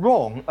they're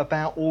wrong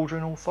about order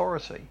and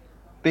authority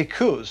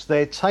because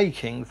they're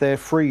taking their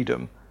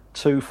freedom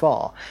too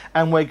far.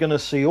 And we're going to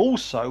see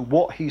also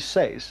what he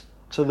says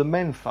to the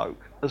menfolk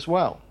as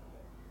well.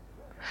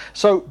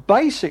 So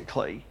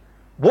basically,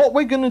 what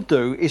we're going to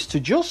do is to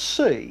just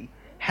see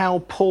how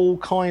Paul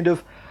kind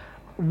of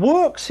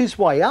works his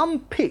way,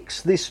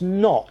 unpicks this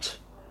knot,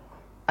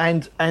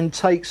 and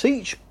takes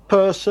each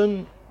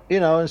person,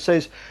 and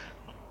says,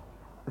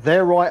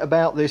 they're right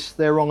about this,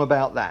 they're wrong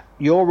about that.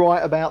 You're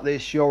right about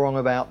this, you're wrong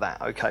about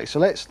that. Okay, so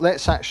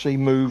let's actually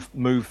move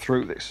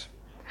through this.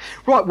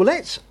 Right, well,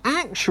 let's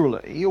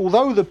actually,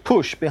 although the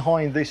push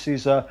behind this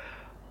is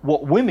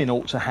what women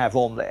ought to have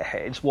on their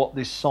heads, what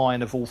this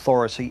sign of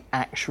authority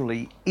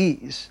actually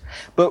is,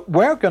 but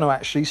we're going to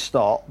actually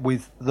start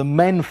with the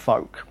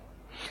menfolk.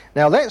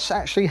 Now let's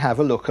actually have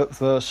a look at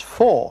verse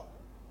 4.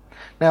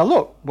 Now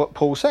look what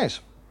Paul says.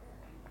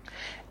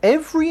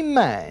 Every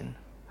man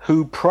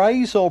who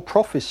prays or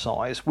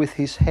prophesies with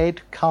his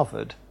head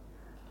covered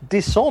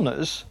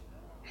dishonours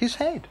his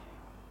head.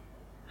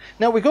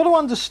 Now we've got to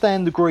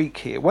understand the Greek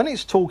here. When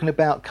it's talking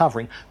about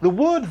covering, the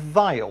word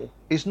veil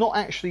is not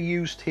actually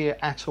used here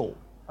at all,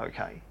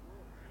 okay?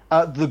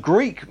 The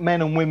Greek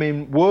men and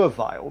women were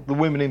veiled, the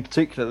women in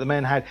particular, the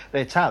men had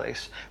their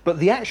tallis, but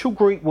the actual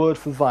Greek word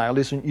for veil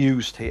isn't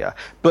used here,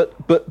 but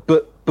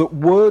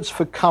words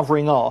for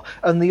covering are.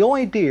 And the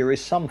idea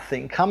is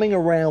something coming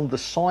around the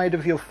side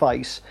of your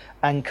face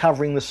and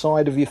covering the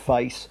side of your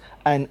face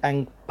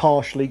and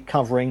partially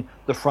covering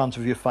the front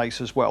of your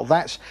face as well.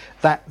 That's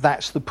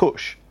the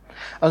push.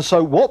 And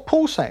so what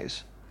Paul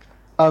says,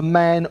 a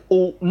man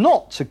ought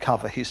not to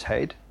cover his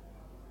head,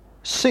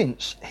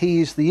 since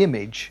he is the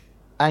image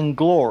and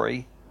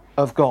glory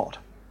of God.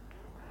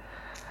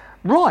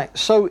 Right,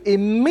 so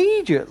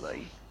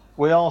immediately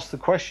we ask the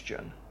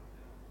question,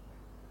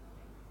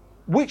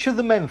 which of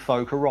the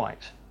menfolk are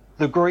right,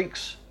 the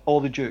Greeks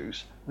or the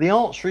Jews? The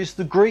answer is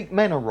the Greek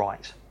men are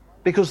right,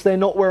 because they're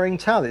not wearing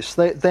tallis,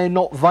 they're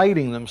not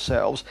veiling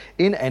themselves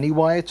in any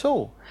way at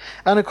all.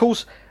 And of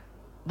course,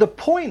 the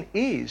point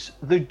is,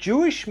 the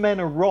Jewish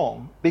men are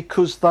wrong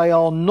because they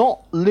are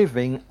not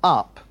living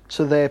up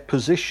to their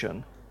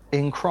position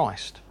in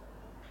Christ.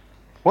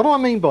 What do I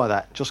mean by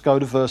that? Just go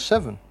to verse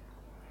 7.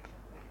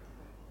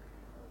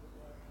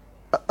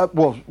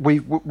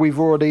 We've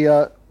already...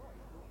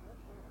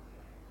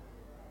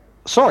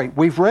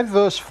 we've read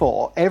verse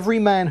 4. Every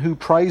man who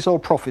prays or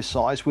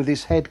prophesies with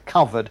his head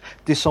covered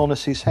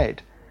dishonours his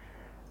head.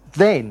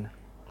 Then...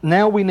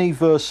 now we need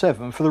verse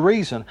 7 for the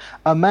reason,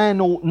 a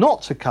man ought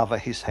not to cover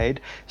his head,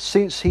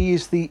 since he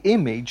is the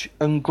image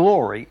and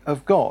glory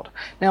of God.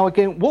 Now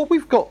again, what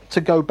we've got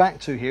to go back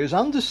to here is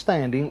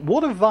understanding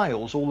what are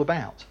veils all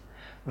about.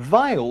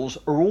 Veils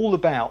are all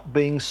about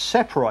being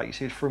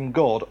separated from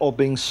God or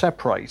being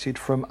separated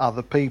from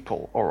other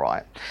people, all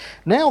right?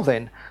 Now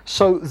then,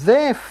 so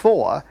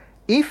therefore,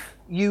 if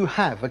you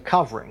have a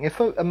covering, if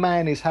a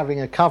man is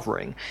having a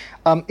covering,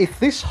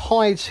 if this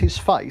hides his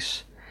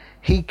face,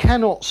 he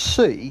cannot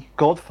see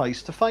God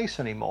face to face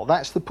anymore.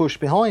 That's the push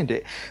behind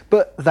it.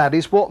 But that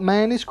is what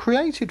man is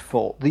created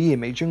for, the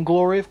image and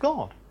glory of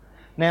God.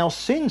 Now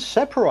sin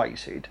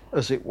separated,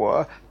 as it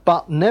were,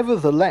 but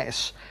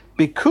nevertheless,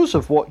 because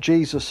of what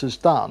Jesus has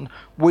done,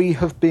 we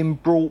have been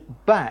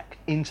brought back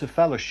into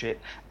fellowship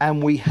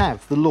and we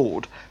have the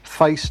Lord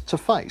face to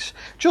face.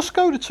 Just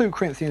go to 2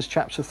 Corinthians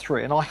chapter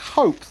 3, and I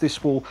hope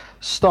this will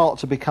start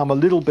to become a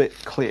little bit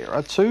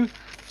clearer. 2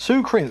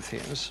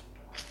 Corinthians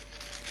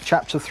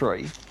chapter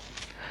 3,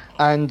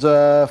 and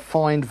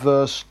find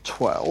verse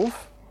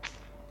 12.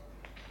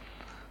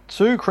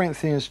 2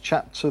 Corinthians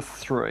chapter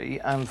 3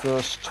 and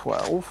verse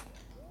 12.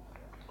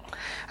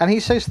 And he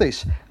says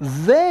this,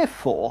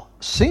 therefore,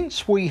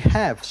 since we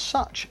have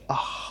such a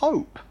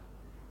hope,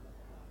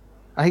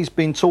 and he's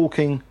been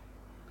talking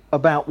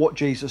about what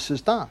Jesus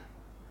has done.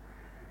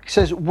 He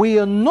says, we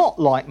are not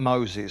like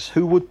Moses,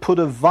 who would put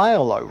a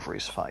veil over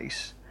his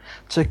face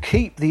to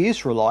keep the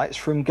Israelites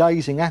from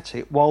gazing at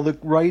it while the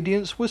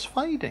radiance was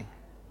fading.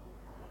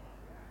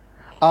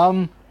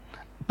 But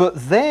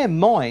their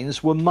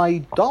minds were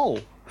made dull,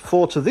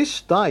 for to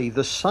this day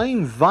the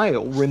same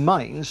veil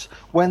remains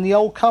when the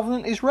Old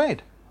Covenant is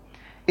read.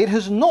 It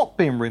has not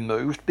been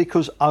removed,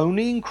 because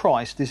only in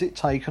Christ is it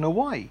taken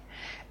away.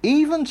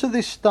 Even to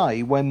this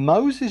day, when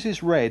Moses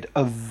is read,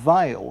 a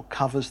veil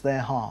covers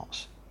their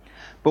hearts.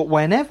 But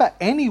whenever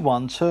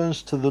anyone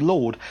turns to the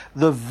Lord,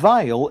 the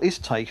veil is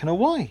taken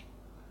away.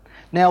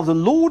 Now the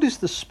Lord is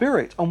the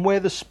Spirit, and where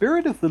the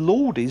Spirit of the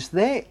Lord is,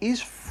 there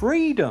is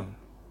freedom.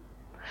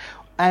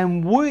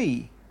 And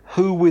we,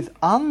 who with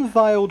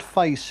unveiled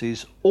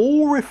faces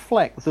all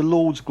reflect the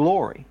Lord's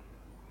glory,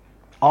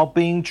 are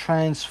being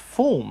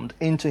transformed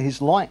into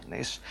his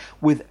likeness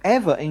with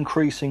ever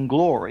increasing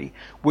glory,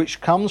 which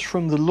comes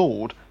from the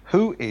Lord,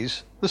 who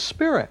is the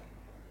Spirit.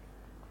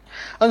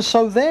 And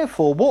so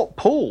therefore what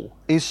Paul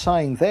is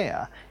saying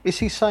there is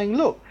he's saying,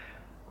 look,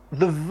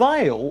 the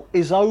veil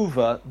is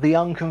over the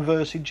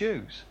unconverted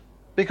Jews,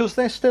 because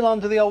they're still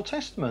under the Old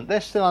Testament,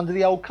 they're still under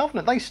the Old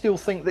Covenant. They still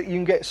think that you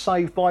can get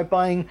saved by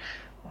obeying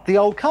the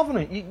Old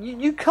Covenant.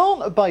 You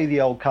can't obey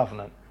the Old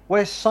Covenant.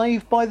 We're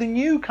saved by the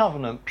New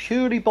Covenant,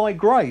 purely by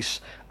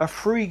grace, a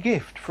free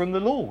gift from the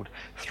Lord,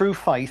 through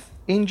faith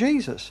in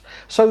Jesus.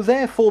 So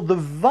therefore the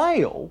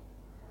veil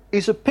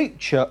is a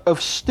picture of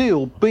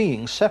still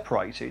being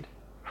separated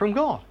from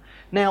God.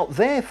 Now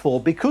therefore,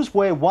 because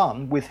we're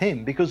one with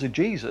him, because of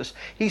Jesus,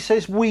 he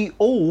says we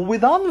all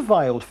with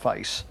unveiled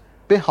face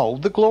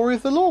behold the glory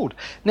of the Lord.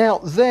 Now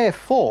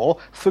therefore,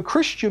 for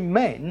Christian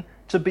men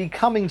to be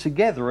coming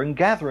together and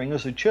gathering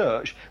as a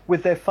church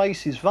with their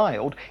faces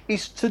veiled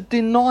is to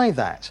deny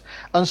that.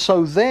 And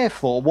so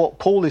therefore what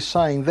Paul is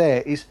saying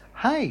there is,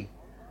 hey,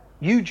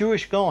 you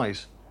Jewish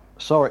guys,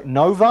 sorry,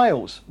 no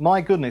veils, my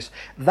goodness,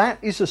 that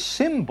is a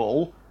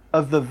symbol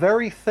of the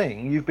very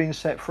thing you've been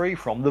set free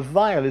from. The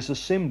veil is a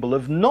symbol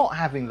of not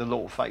having the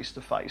Lord face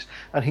to face.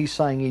 And he's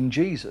saying in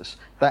Jesus,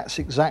 that's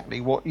exactly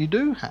what you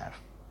do have.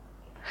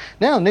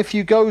 Now, and if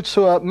you go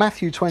to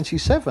Matthew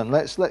 27,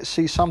 let's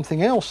see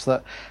something else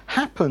that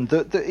happened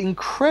that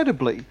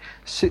incredibly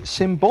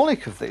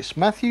symbolic of this.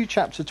 Matthew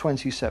chapter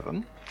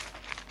 27,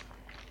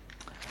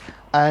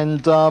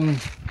 and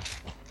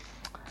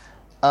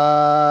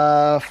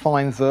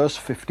find verse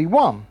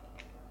 51.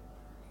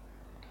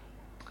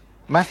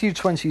 Matthew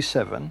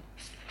 27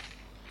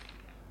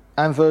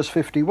 and verse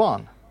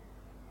 51.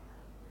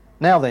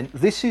 Now then,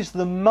 this is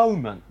the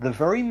moment, the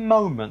very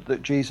moment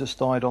that Jesus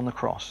died on the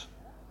cross.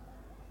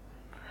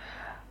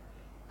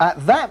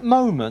 At that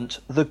moment,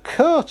 the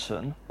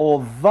curtain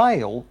or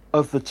veil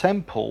of the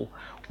temple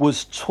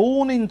was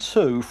torn in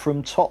two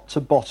from top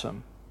to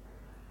bottom.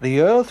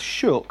 The earth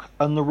shook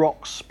and the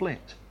rocks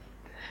split.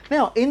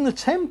 Now, in the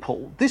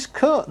temple, this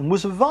curtain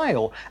was a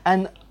veil,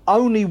 and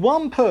only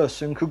one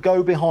person could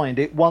go behind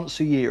it once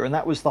a year, and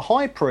that was the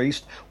high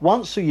priest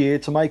once a year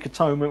to make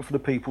atonement for the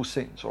people's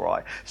sins, all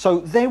right? So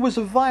there was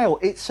a veil.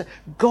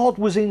 God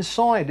was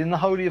inside in the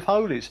Holy of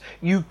Holies.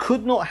 You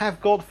could not have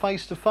God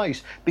face to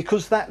face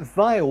because that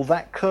veil,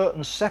 that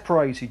curtain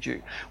separated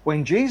you.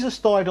 When Jesus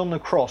died on the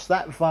cross,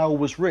 that veil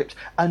was ripped.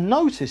 And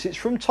notice it's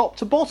from top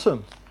to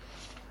bottom.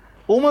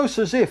 Almost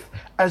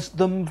as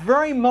the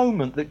very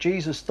moment that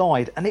Jesus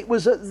died, and it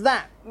was at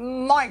that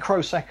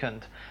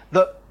microsecond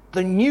that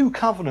the new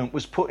covenant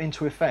was put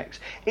into effect.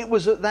 It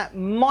was at that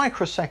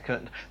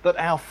microsecond that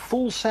our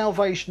full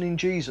salvation in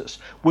Jesus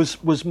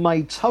was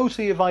made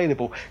totally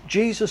available.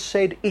 Jesus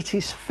said, "It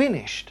is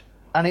finished."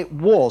 And it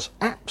was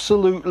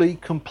absolutely,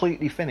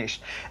 completely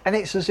finished. And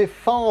it's as if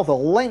Father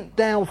leant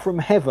down from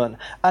heaven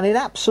and in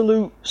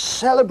absolute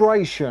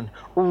celebration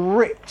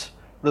ripped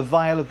the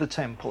veil of the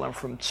temple, and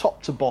from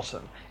top to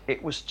bottom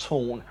it was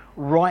torn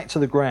right to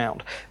the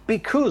ground.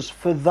 Because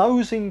for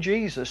those in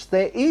Jesus,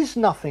 there is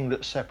nothing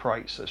that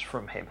separates us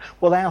from him.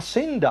 Well, our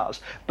sin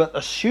does, but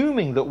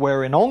assuming that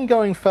we're in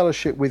ongoing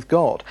fellowship with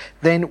God,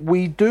 then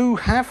we do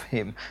have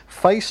him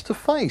face to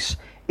face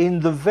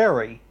in the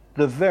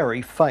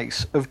very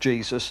face of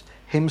Jesus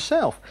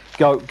himself.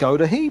 Go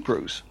to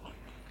Hebrews.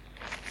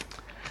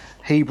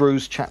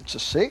 Hebrews chapter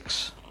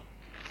 6.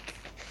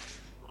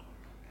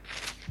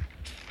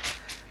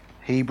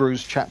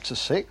 Hebrews chapter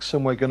 6,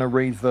 and we're going to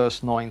read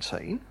verse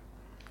 19.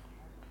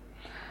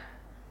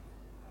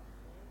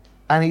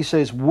 And he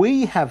says,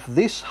 we have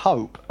this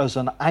hope as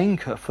an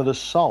anchor for the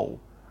soul,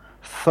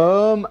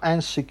 firm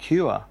and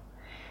secure.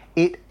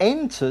 It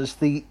enters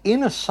the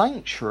inner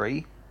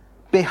sanctuary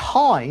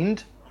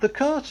behind the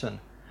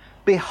curtain,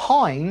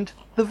 behind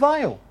the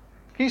veil.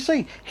 You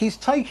see, he's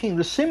taking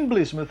the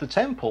symbolism of the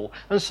temple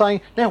and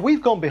saying, now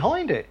we've gone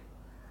behind it.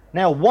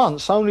 Now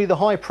once only the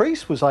high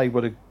priest was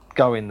able to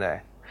go in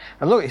there.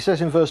 And look, it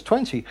says in verse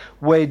 20,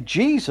 where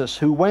Jesus,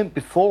 who went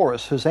before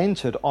us, has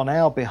entered on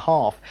our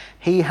behalf,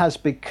 he has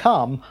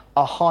become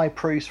a high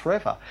priest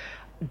forever.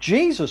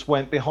 Jesus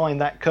went behind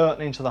that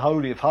curtain into the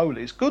Holy of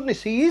Holies.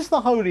 Goodness, he is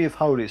the Holy of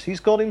Holies. He's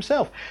God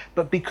himself.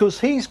 But because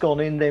he's gone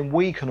in, then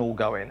we can all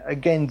go in.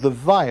 Again, the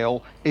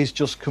veil is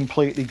just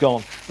completely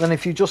gone. Then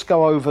if you just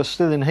go over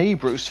still in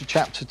Hebrews to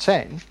chapter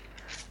 10,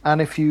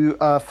 and if you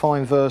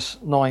find verse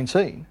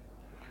 19,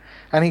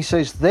 and he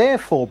says,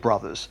 therefore,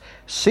 brothers,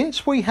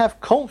 since we have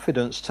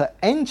confidence to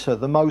enter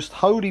the most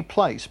holy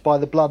place by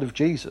the blood of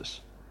Jesus,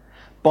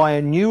 by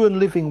a new and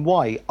living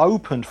way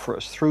opened for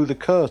us through the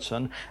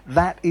curtain,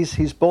 that is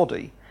his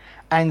body.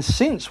 And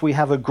since we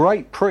have a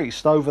great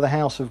priest over the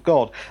house of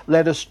God,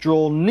 let us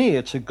draw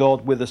near to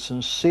God with a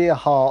sincere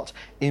heart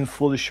in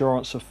full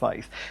assurance of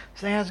faith.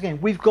 So as again,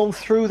 we've gone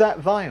through that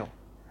veil.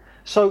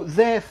 So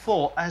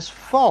therefore, as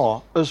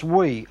far as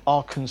we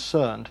are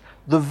concerned,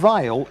 the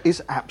veil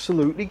is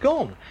absolutely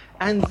gone.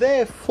 And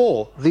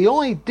therefore, the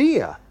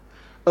idea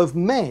of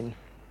men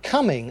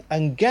coming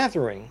and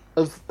gathering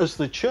as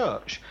the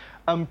church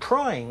and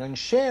praying and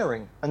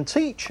sharing and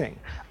teaching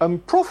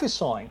and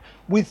prophesying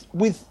with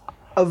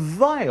a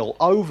veil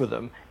over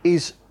them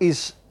is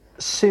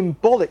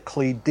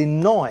symbolically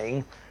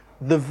denying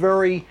the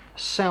very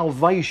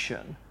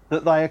salvation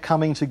that they are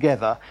coming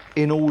together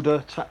in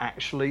order to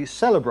actually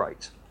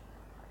celebrate.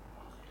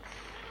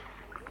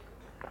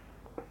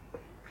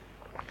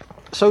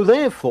 So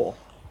therefore,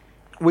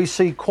 we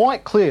see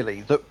quite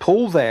clearly that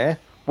Paul there,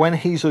 when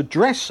he's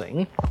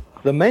addressing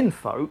the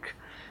menfolk,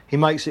 he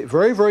makes it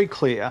very, very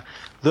clear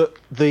that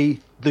the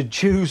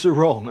Jews are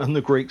wrong and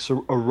the Greeks are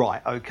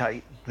right.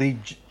 Okay,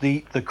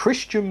 the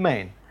Christian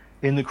men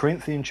in the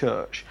Corinthian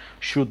church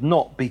should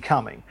not be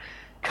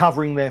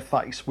covering their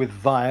face with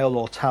veil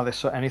or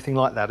tallis or anything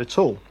like that at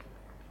all.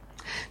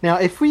 Now,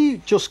 if we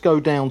just go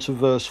down to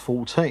verse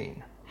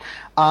 14,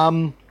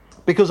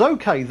 because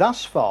okay,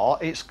 thus far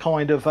it's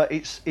kind of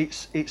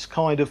it's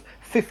kind of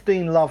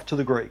 15 love to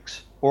the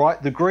Greeks. All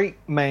right, the Greek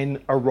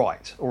men are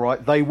right. All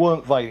right, they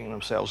weren't veiling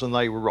themselves and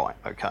they were right.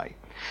 Okay,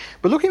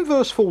 but look in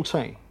verse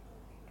 14.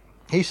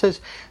 He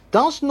says,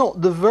 "Does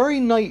not the very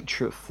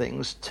nature of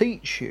things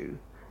teach you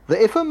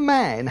that if a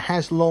man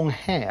has long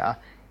hair,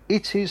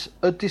 it is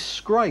a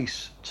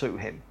disgrace to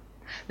him?"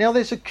 Now,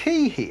 there's a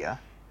key here,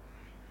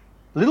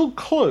 little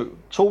clue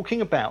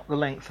talking about the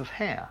length of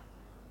hair.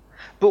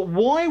 But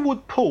why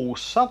would Paul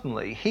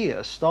suddenly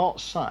here start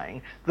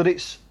saying that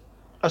it's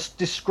a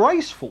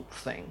disgraceful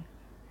thing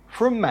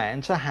for a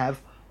man to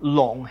have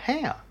long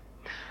hair?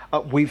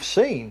 We've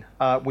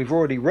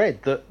already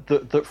read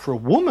that for a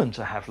woman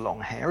to have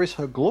long hair is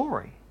her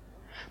glory.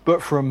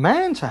 But for a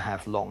man to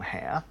have long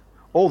hair,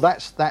 oh,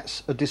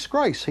 that's a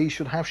disgrace. He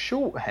should have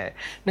short hair.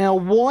 Now,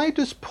 why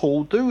does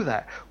Paul do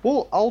that?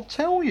 Well, I'll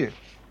tell you.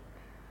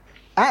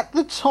 At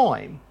the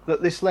time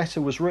that this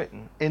letter was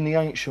written in the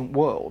ancient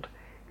world,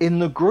 in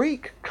the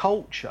Greek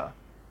culture,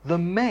 the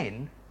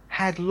men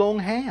had long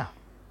hair.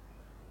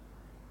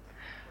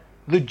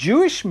 The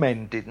Jewish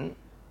men didn't.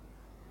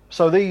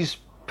 So these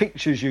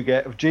pictures you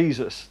get of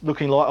Jesus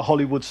looking like a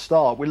Hollywood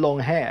star with long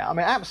hair, I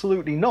mean,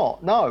 absolutely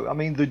not. No, I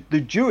mean,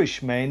 the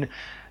Jewish men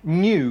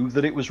knew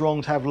that it was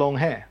wrong to have long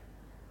hair.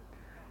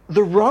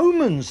 The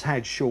Romans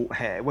had short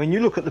hair. When you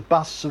look at the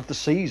busts of the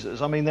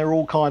Caesars, I mean, they're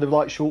all kind of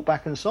like short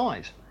back and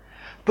sides.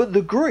 But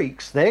the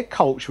Greeks, their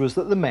culture was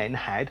that the men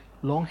had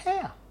long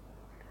hair.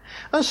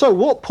 And so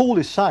what Paul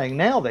is saying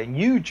now then,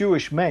 you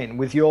Jewish men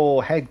with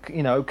your head,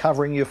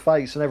 covering your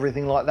face and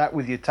everything like that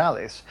with your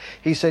tallis,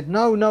 he said,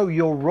 no,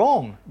 you're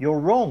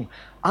wrong.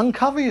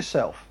 Uncover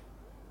yourself.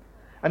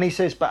 And he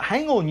says, but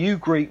hang on, you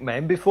Greek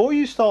men, before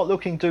you start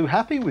looking too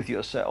happy with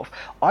yourself,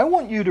 I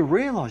want you to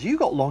realise you've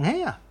got long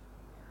hair.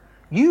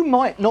 You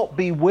might not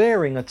be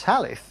wearing a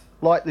talith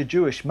like the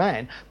Jewish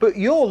man, but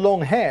your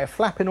long hair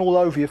flapping all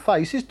over your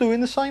face is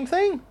doing the same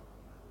thing.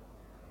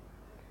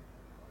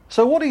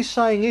 So what he's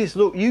saying is,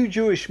 look, you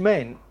Jewish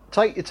men,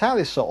 take your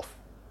tallis off.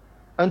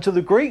 And to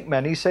the Greek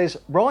men, he says,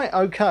 right,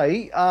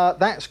 okay,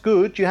 that's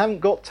good. You haven't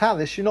got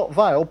tallis, you're not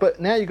veiled, but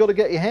now you've got to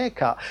get your hair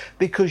cut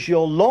because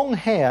your long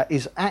hair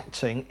is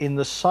acting in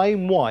the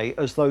same way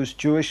as those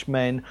Jewish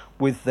men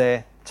with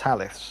their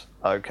taliths.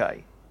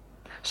 Okay.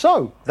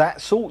 So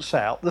that sorts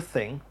out the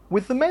thing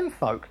with the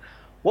menfolk.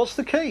 What's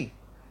the key?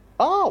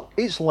 Oh,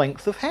 it's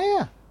length of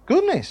hair.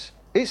 Goodness,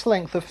 it's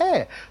length of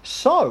hair.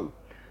 So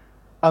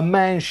a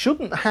man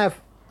shouldn't have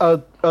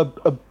a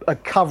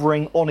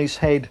covering on his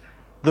head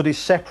that is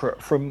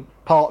separate from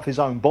part of his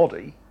own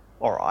body,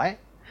 all right?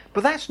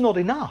 But that's not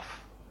enough.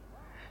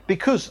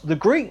 Because the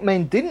Greek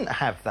men didn't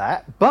have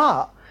that,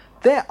 but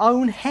Their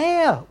own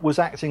hair was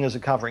acting as a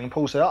covering. And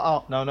Paul said,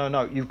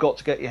 no, you've got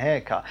to get your hair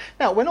cut.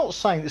 Now, we're not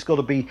saying it's got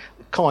to be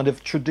kind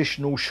of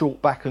traditional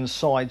short back and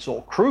sides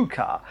or crew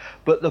cut,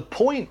 but the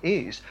point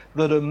is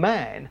that a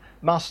man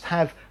must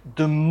have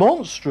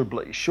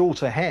demonstrably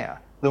shorter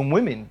hair than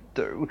women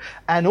do,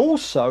 and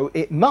also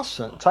it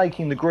mustn't,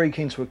 taking the Greek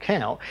into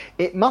account,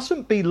 it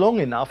mustn't be long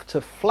enough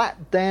to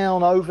flap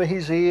down over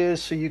his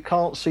ears so you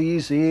can't see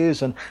his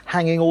ears and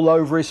hanging all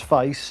over his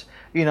face.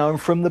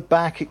 And from the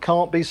back, it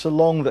can't be so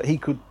long that he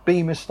could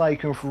be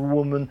mistaken for a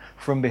woman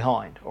from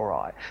behind, all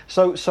right?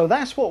 So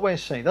that's what we're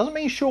seeing. Doesn't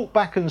mean short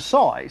back and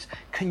size.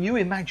 Can you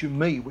imagine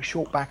me with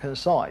short back and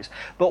size?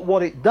 But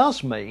what it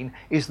does mean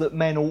is that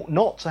men ought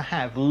not to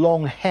have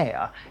long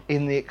hair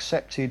in the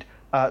accepted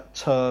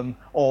term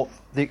or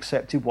the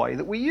accepted way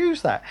that we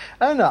use that.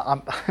 And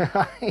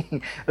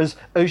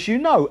as you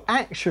know,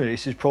 actually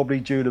this is probably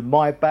due to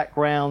my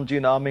background.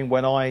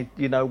 When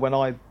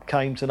I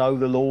came to know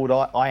the Lord,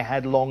 I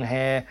had long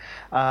hair.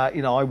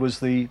 I was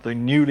the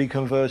newly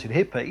converted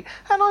hippie,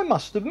 and I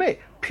must admit,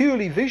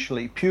 purely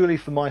visually, purely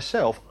for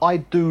myself, I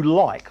do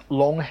like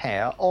long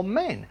hair on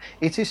men.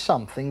 It is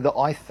something that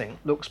I think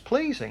looks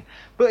pleasing.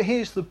 But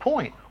here's the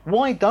point: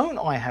 why don't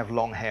I have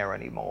long hair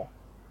anymore?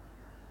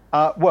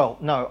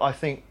 No, I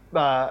think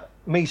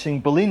meeting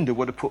Belinda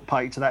would have put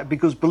paid to that,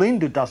 because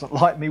Belinda doesn't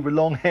like me with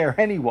long hair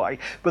anyway.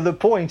 But the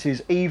point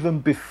is, even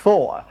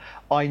before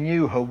I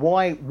knew her,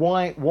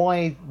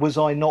 why was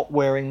I not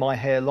wearing my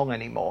hair long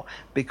anymore?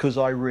 Because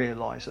I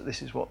realised that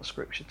this is what the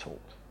Scripture taught.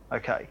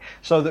 Okay,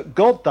 so that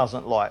God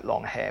doesn't like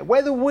long hair.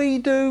 Whether we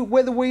do,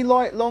 whether we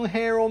like long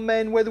hair on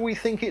men, whether we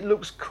think it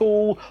looks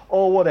cool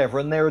or whatever,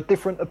 and there are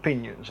different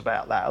opinions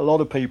about that. A lot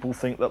of people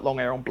think that long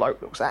hair on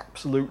bloke looks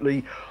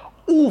absolutely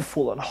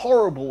awful and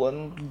horrible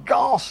and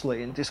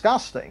ghastly and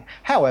disgusting.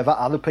 However,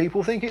 other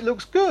people think it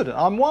looks good.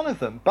 I'm one of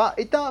them. But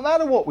it doesn't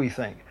matter what we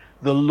think.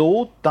 The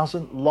Lord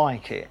doesn't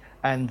like it,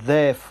 and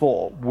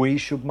therefore we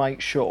should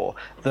make sure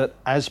that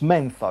as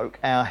menfolk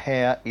our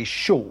hair is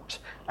short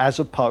as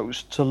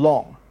opposed to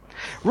long.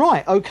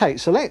 Right, okay,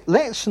 so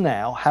let's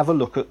now have a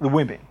look at the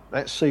women.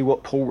 Let's see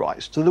what Paul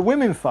writes to the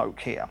women folk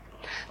here.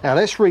 Now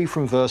let's read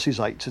from verses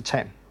 8 to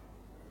 10.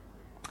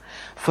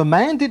 For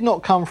man did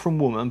not come from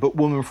woman, but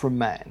woman from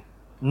man.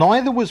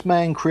 Neither was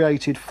man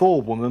created for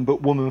woman,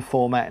 but woman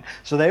for man.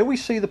 So there we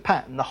see the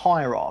pattern, the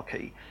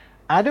hierarchy.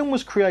 Adam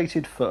was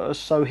created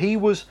first, so he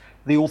was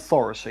the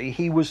authority.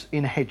 He was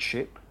in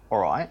headship, all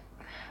right?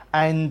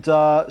 And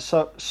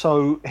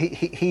so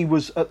he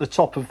was at the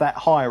top of that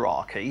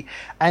hierarchy.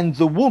 And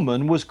the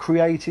woman was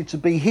created to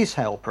be his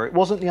helper. It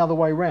wasn't the other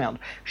way round.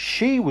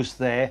 She was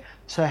there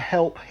to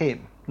help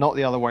him, not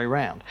the other way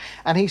round.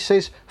 And he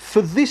says,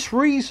 for this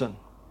reason.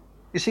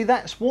 You see,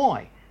 that's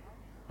why.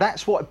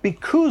 That's why,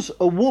 because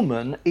a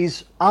woman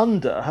is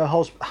under her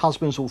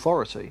husband's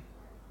authority.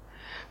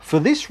 For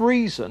this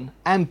reason,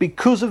 and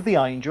because of the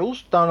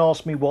angels, don't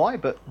ask me why,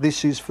 but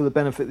this is for the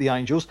benefit of the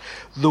angels,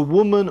 the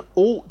woman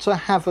ought to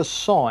have a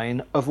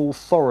sign of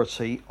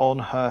authority on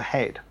her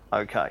head.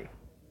 Okay.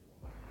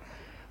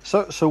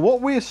 So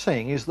what we're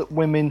seeing is that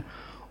women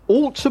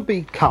ought to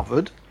be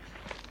covered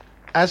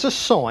as a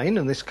sign,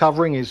 and this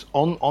covering is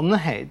on the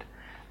head,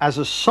 as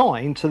a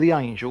sign to the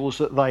angels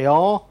that they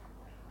are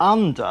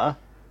under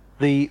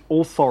the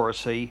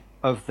authority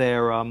of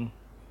their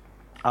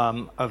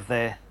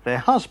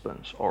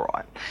husbands. All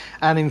right.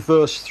 And in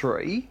verse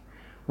 3,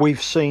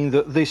 we've seen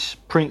that this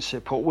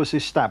principle was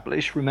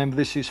established. Remember,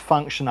 this is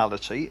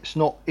functionality. It's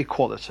not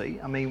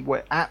equality. I mean,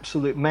 we're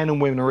absolute, men and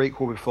women are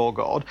equal before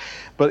God.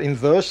 But in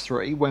verse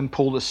 3, when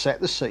Paul has set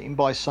the scene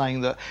by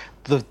saying that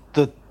the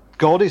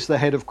God is the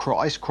head of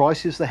Christ,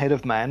 Christ is the head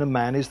of man, and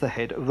man is the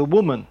head of the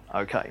woman.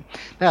 Okay.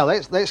 Now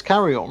let's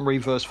carry on,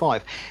 read verse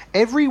 5.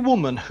 Every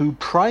woman who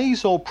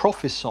prays or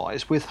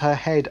prophesies with her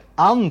head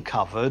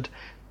uncovered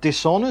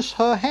dishonours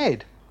her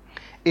head.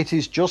 It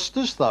is just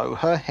as though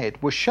her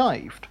head were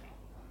shaved.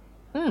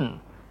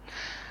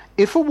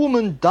 If a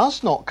woman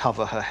does not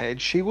cover her head,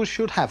 she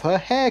should have her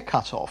hair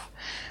cut off.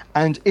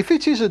 And if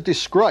it is a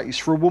disgrace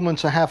for a woman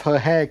to have her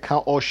hair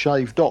cut or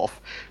shaved off,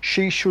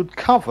 she should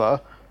cover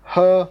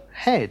her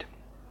head.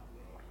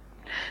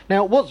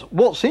 Now,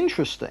 what's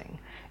interesting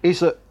is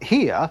that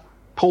here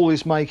Paul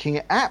is making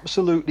it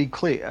absolutely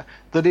clear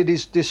that it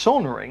is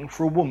dishonouring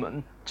for a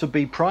woman to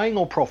be praying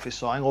or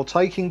prophesying or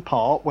taking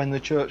part when the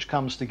church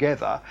comes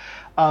together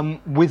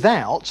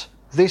without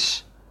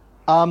this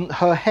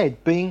her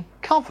head being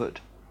covered.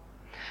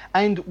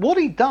 And what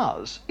he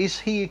does is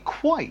he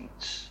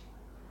equates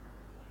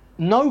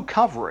no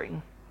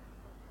covering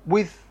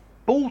with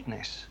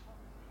baldness.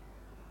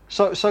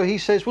 So he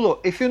says, well,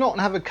 look, if you're not going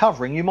to have a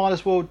covering, you might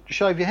as well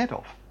shave your head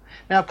off.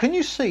 Now, can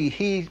you see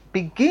he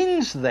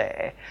begins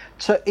there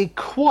to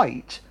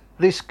equate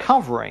this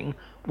covering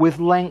with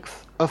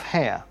length of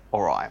hair,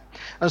 all right?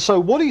 And so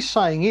what he's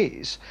saying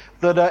is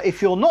that if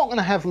you're not going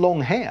to have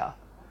long hair,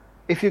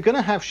 if you're going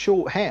to have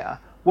short hair,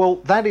 well,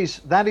 that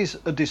is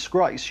a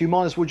disgrace. You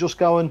might as well just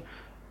go and,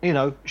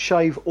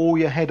 shave all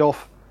your head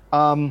off,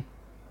 all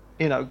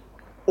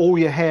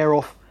your hair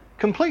off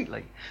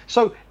completely.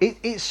 So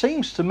it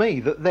seems to me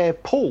that there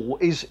Paul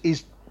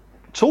is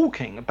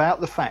talking about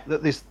the fact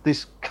that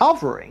this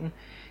covering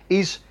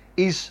is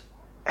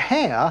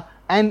hair,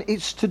 and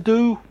it's to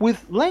do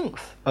with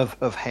length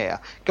of hair.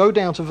 Go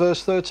down to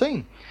verse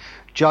 13.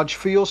 Judge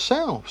for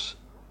yourselves.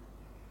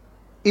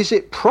 Is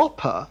it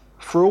proper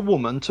for a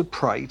woman to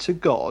pray to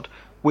God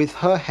with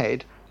her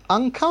head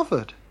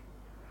uncovered?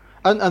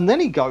 And then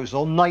he goes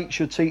on,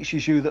 nature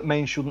teaches you that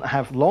men shouldn't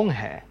have long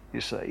hair,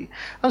 you see.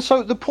 And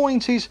so the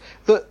point is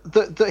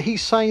that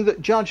he's saying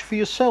that judge for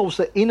yourselves,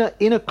 that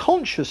inner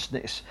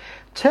consciousness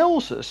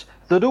tells us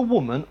that a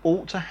woman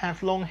ought to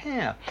have long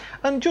hair.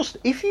 And just,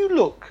 if you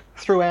look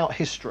throughout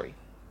history,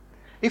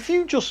 if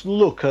you just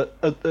look at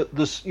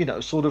this,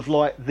 sort of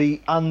like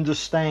the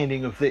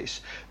understanding of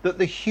this, that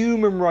the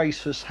human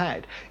race has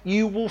had,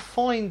 you will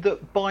find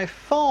that by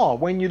far,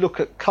 when you look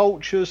at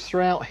cultures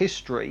throughout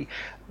history,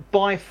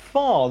 by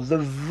far the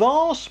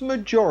vast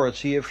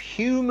majority of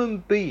human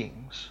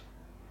beings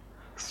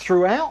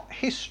throughout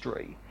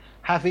history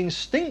have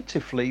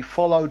instinctively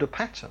followed a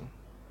pattern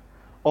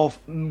of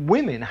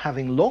women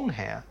having long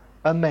hair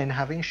and men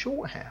having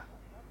short hair.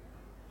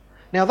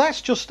 Now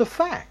that's just a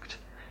fact.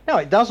 Now,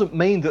 it doesn't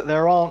mean that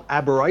there aren't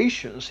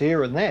aberrations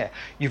here and there.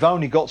 You've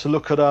only got to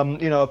look at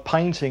a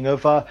painting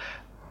of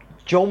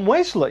John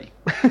Wesley.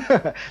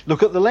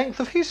 Look at the length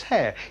of his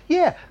hair.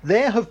 Yeah,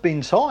 there have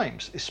been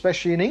times,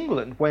 especially in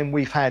England, when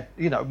we've had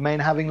men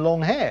having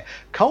long hair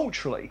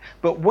culturally.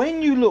 But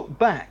when you look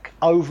back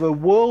over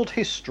world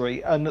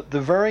history and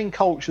the varying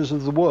cultures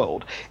of the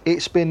world,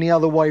 it's been the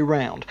other way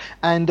round.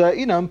 And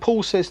and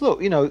Paul says,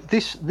 look,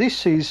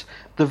 this is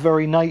the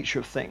very nature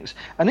of things.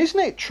 And isn't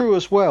it true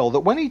as well that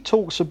when he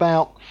talks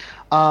about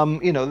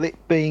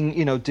it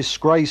being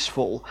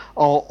disgraceful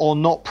or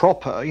not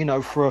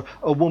proper for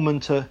a woman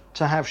to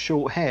have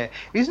short hair,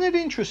 isn't it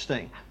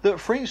interesting that,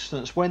 for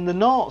instance, when the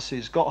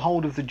Nazis got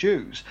hold of the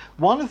Jews,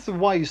 one of the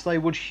ways they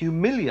would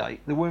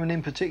humiliate the women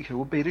in particular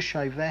would be to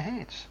shave their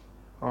heads.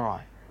 All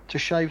right, to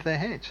shave their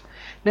heads.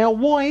 Now,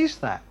 why is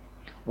that?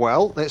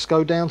 Well, let's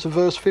go down to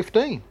verse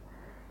 15.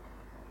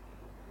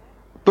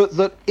 But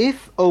that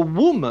if a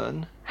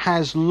woman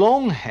has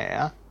long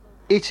hair,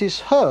 it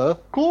is her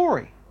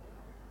glory.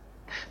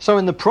 So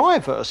in the prior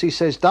verse he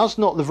says, does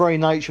not the very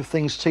nature of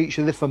things teach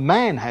that if a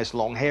man has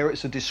long hair,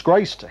 it's a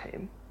disgrace to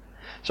him?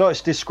 So it's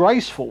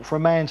disgraceful for a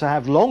man to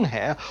have long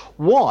hair.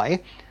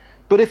 Why?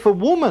 But if a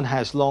woman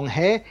has long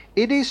hair,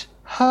 it is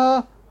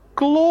her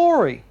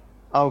glory.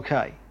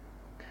 Okay.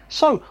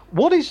 So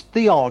what is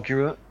the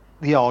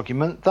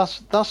argument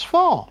thus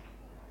far?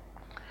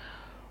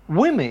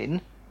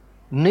 Women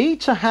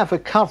need to have a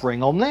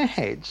covering on their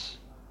heads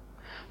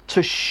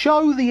to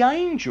show the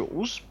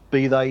angels,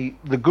 be they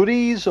the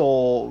goodies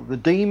or the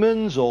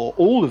demons or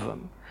all of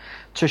them,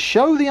 to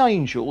show the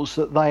angels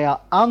that they are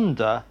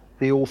under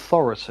the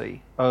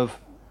authority of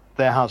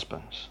their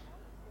husbands.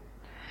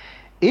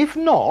 If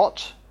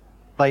not,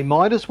 they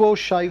might as well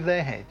shave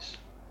their heads.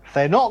 If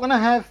they're not going to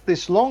have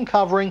this long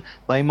covering,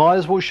 they might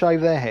as well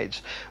shave their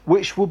heads,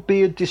 which would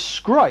be a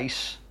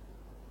disgrace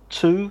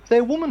to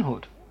their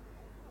womanhood.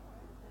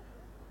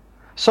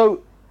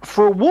 So,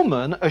 for a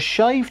woman, a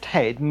shaved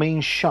head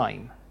means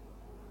shame.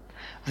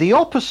 The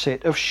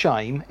opposite of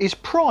shame is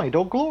pride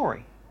or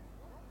glory.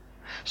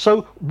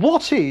 So,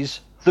 what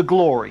is the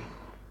glory?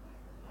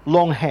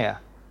 Long hair.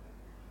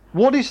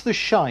 What is the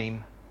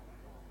shame?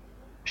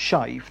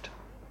 Shaved.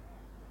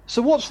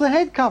 So, what's the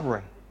head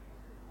covering?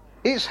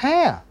 It's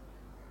hair.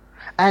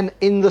 And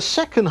in the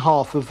second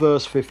half of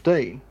verse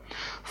 15,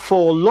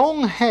 for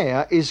long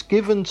hair is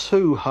given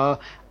to her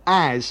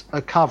as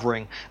a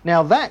covering.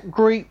 Now that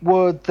Greek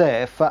word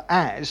there for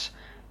as,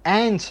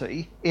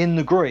 anti in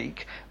the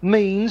Greek,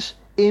 means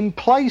in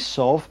place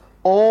of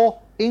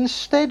or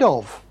instead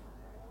of.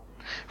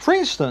 For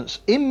instance,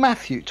 in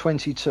Matthew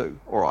 22,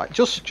 all right,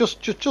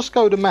 just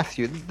go to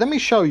Matthew. Let me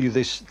show you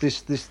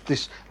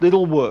this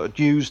little word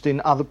used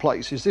in other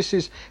places.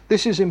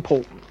 This is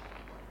important.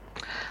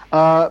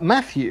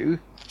 Matthew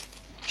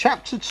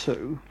chapter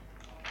 2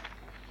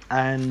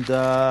 and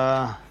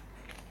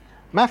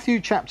Matthew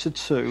chapter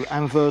 2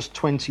 and verse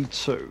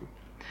 22.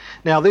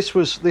 Now this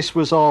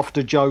was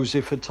after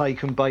Joseph had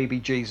taken baby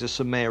Jesus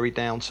and Mary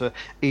down to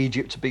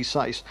Egypt to be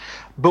saved.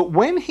 But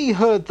when he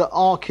heard that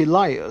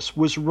Archelaus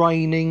was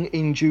reigning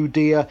in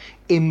Judea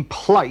in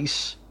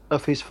place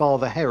of his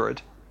father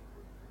Herod,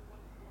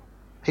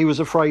 he was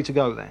afraid to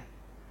go there.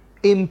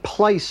 In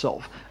place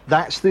of,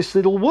 that's this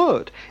little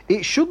word.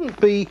 It shouldn't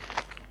be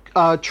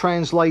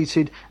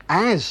translated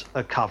as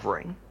a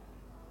covering.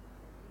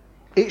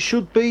 It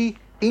should be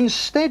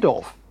instead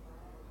of,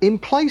 in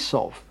place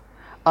of.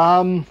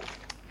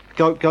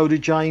 Go to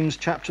James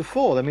chapter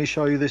 4. Let me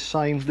show you this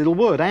same little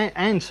word,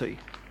 anti,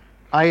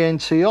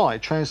 A-N-T-I,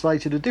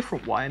 translated a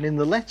different way. And in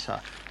the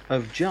letter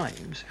of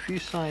James, if you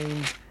say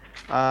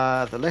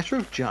the letter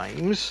of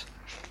James,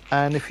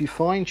 and if you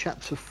find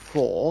chapter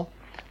 4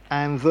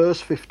 and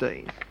verse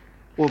 15,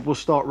 we'll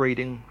start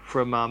reading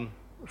from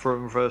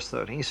verse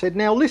 13. He said,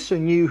 now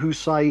listen, you who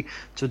say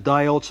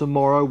today or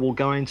tomorrow we'll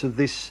go into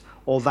this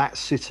or that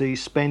city,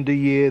 spend a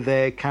year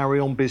there, carry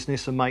on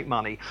business and make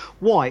money.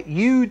 Why?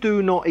 You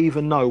do not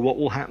even know what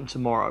will happen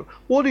tomorrow.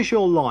 What is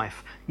your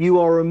life? You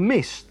are a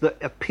mist that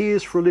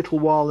appears for a little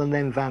while and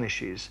then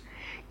vanishes.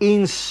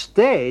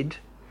 Instead,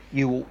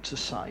 you ought to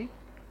say,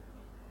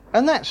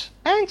 and that's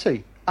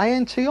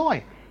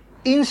A-N-T-I,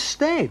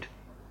 instead.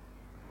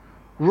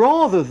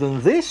 Rather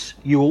than this,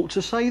 you ought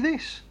to say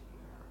this.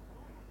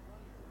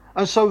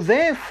 And so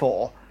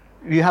therefore,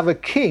 you have a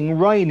king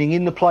reigning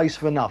in the place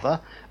of another,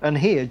 and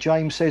here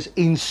James says,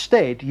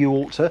 instead you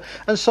ought to.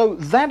 And so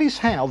that is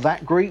how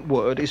that Greek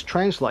word is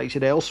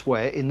translated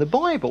elsewhere in the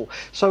Bible.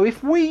 So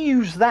if we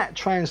use that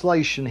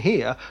translation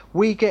here,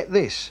 we get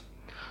this.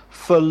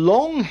 For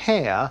long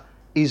hair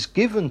is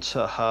given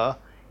to her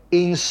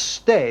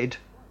instead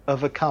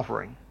of a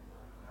covering,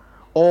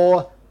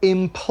 or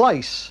in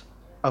place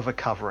of a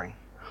covering,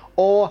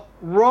 or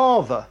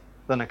rather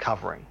than a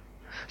covering.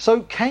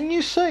 So can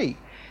you see?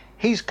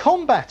 He's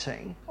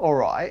combating, all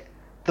right,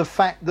 the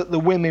fact that the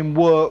women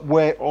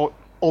or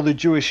the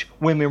Jewish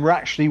women were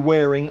actually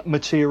wearing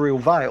material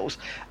veils,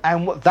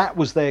 and that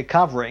was their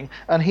covering.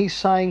 And he's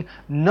saying,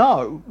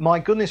 no, my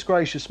goodness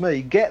gracious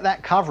me, get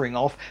that covering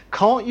off.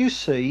 Can't you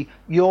see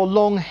your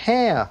long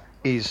hair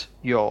is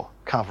your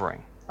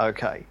covering?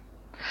 Okay.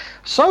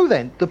 So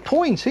then, the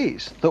point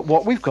is that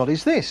what we've got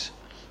is this.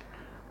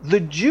 The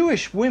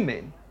Jewish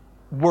women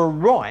were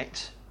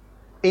right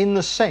in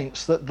the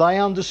sense that they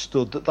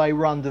understood that they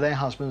were under their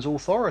husband's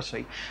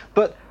authority.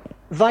 But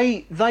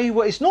they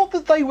were, it's not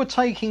that they were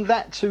taking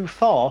that too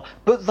far,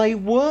 but they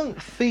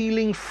weren't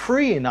feeling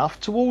free enough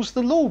towards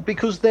the Lord,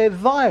 because their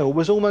veil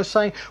was almost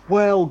saying,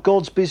 well,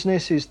 God's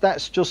business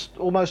that's just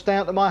almost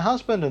down to my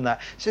husband and that.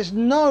 It says,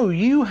 no,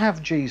 you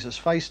have Jesus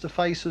face to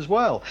face as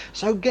well.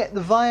 So get the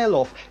veil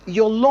off.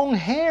 Your long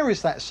hair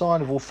is that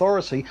sign of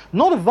authority,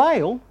 not a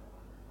veil.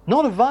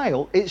 Not a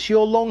veil, it's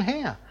your long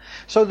hair.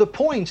 So the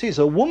point is,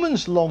 a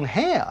woman's long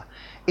hair,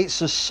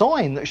 it's a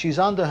sign that she's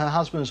under her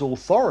husband's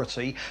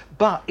authority,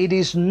 but it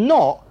is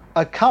not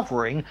a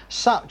covering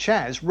such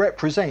as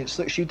represents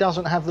that she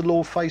doesn't have the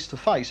Lord face to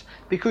face,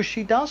 because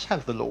she does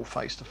have the Lord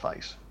face to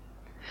face.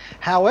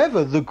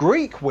 However, the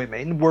Greek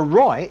women were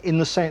right in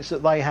the sense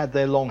that they had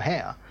their long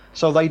hair,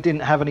 so they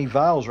didn't have any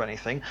veils or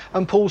anything.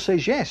 And Paul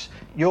says, yes,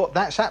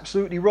 that's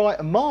absolutely right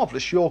and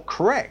marvellous. You're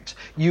correct.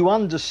 You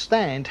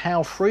understand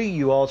how free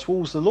you are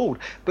towards the Lord.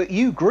 But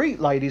you Greek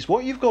ladies,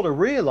 what you've got to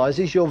realise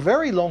is your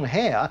very long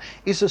hair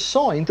is a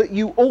sign that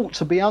you ought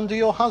to be under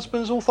your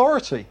husband's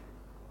authority.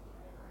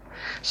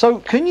 So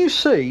can you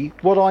see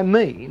what I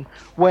mean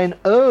when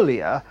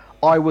earlier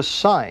I was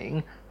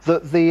saying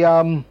that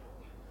the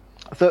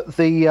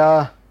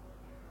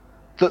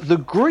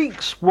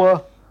Greeks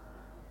were...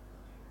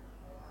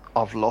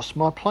 I've lost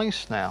my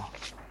place now.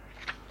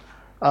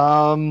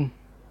 Oh,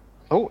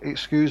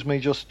 excuse me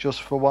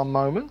just for one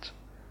moment.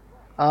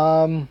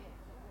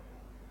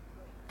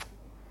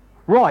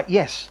 Right,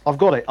 yes, I've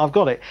got it.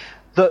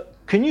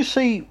 Can you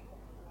see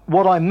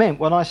what I meant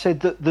when I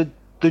said that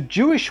the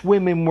Jewish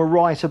women were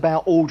right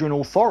about order and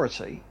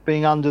authority,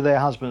 being under their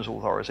husband's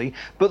authority,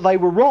 but they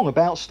were wrong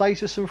about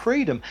status and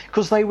freedom,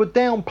 because they were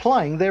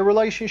downplaying their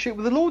relationship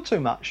with the Lord too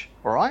much,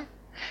 all right?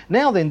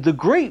 Now then, the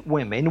Greek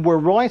women were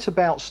right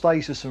about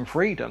status and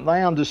freedom.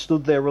 They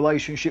understood their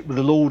relationship with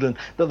the Lord and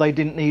that they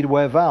didn't need to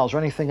wear veils or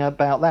anything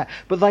about that.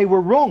 But they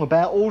were wrong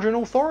about order and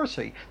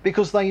authority,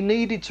 because they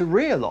needed to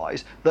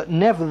realise that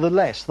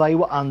nevertheless they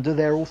were under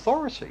their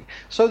authority.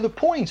 So the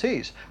point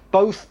is,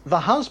 both the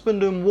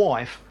husband and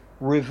wife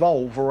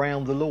revolve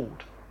around the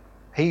Lord.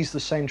 He's the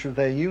centre of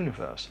their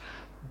universe.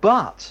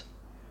 But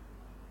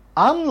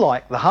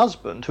unlike the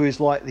husband, who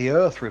is like the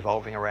earth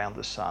revolving around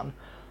the sun,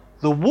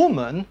 the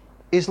woman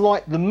is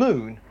like the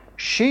moon.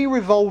 She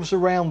revolves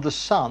around the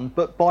sun,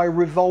 but by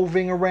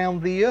revolving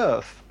around the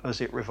earth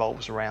as it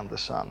revolves around the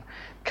sun.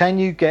 Can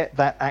you get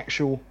that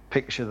actual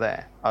picture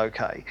there?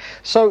 Okay.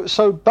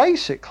 So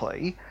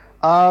basically,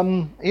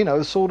 that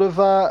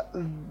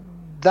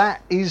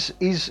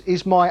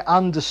is my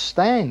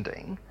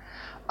understanding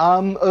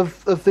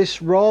of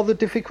this rather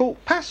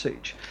difficult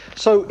passage.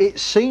 So it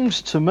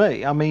seems to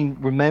me, I mean,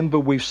 remember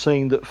we've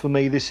seen that for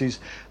me this is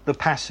the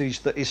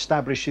passage that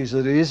establishes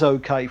that it is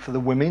okay for the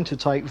women to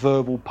take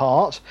verbal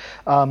part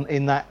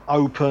in that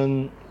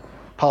open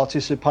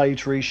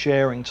participatory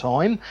sharing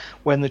time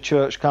when the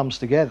church comes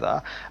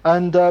together.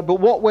 And but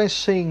what we're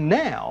seeing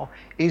now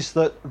is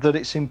that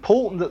it's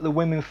important that the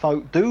women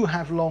folk do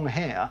have long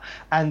hair,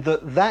 and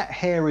that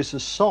hair is a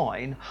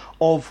sign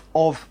of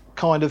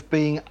kind of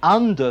being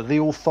under the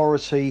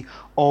authority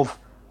of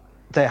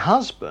their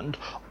husband,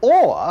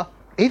 or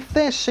if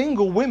they're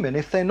single women,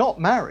 if they're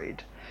not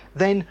married,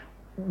 then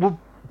would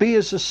be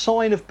as a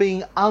sign of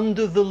being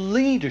under the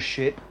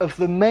leadership of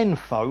the men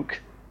folk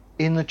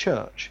in the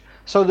church.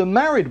 So the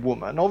married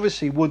woman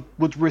obviously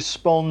would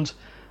respond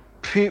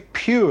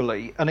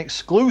purely and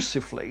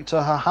exclusively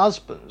to her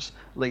husband's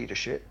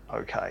leadership,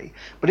 okay?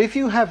 But if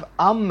you have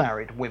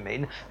unmarried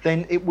women,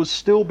 then it would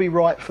still be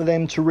right for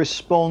them to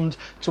respond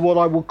to what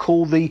I would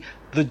call the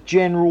the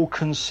general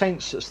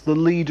consensus, the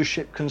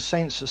leadership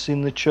consensus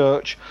in the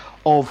church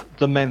of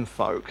the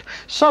menfolk.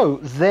 So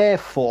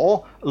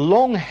therefore,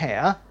 long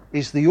hair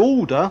is the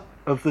order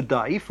of the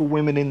day for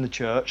women in the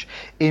church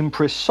in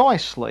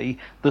precisely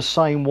the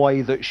same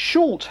way that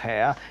short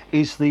hair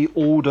is the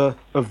order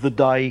of the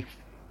day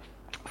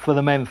for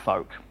the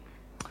menfolk.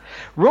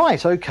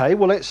 Right, okay,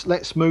 well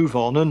let's move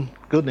on, and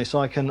goodness,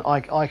 I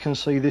can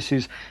see this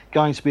is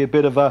going to be a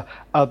bit of a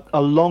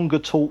longer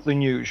talk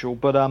than usual,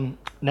 but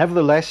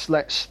nevertheless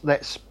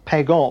let's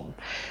peg on,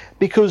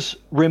 because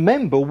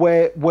remember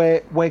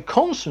we're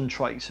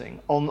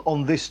concentrating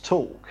on this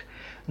talk,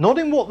 not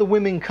in what the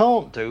women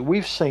can't do.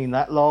 We've seen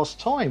that last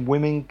time.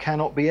 Women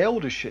cannot be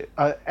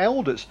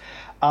elders.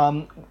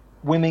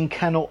 Women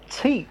cannot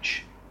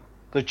teach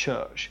the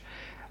church.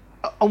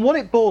 And what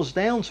it boils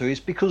down to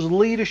is because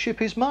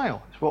leadership is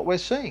male. It's what we're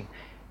seeing.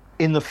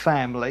 In the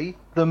family,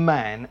 the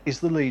man is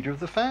the leader of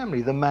the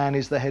family. The man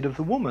is the head of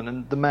the woman,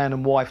 and the man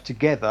and wife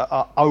together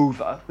are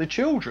over the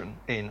children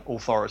in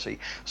authority.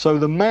 So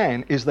the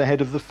man is the head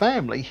of the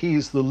family. He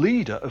is the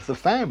leader of the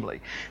family.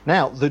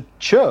 Now, the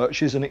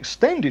church is an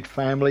extended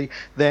family,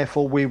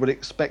 therefore we would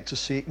expect to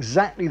see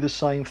exactly the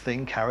same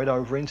thing carried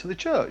over into the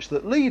church,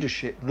 that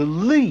leadership, the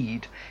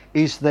lead,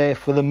 is there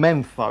for the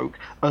menfolk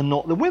and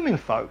not the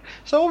womenfolk.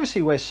 So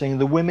obviously we're seeing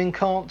the women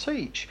can't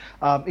teach.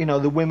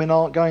 The women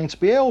aren't going to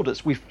be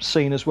elders. We've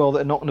seen as well that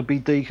they're not going to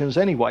be deacons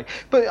anyway.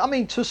 But I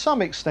mean, to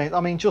some extent,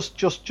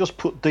 just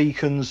put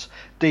deacons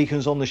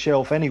on the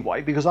shelf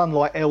anyway, because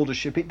unlike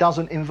eldership, it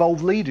doesn't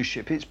involve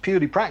leadership. It's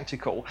purely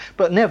practical.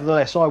 But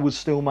nevertheless, I would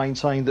still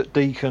maintain that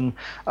deacons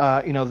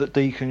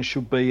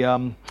should be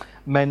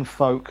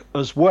menfolk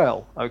as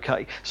well.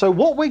 Okay, so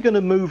what we're going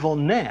to move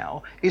on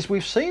now is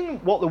we've seen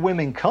what the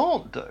women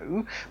can't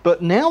do,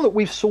 but now that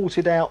we've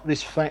sorted out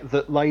this fact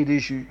that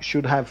ladies, you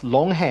should have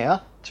long hair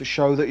to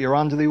show that you're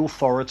under the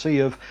authority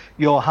of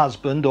your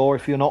husband, or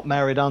if you're not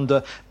married,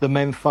 under the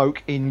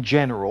menfolk in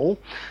general,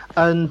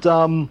 and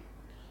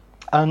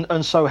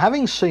so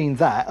having seen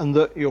that, and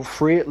that you're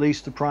free at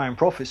least to pray and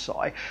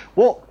prophesy,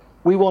 what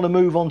we want to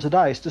move on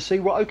today is to see,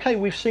 well, okay,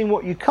 we've seen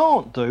what you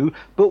can't do,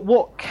 but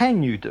what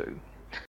can you do?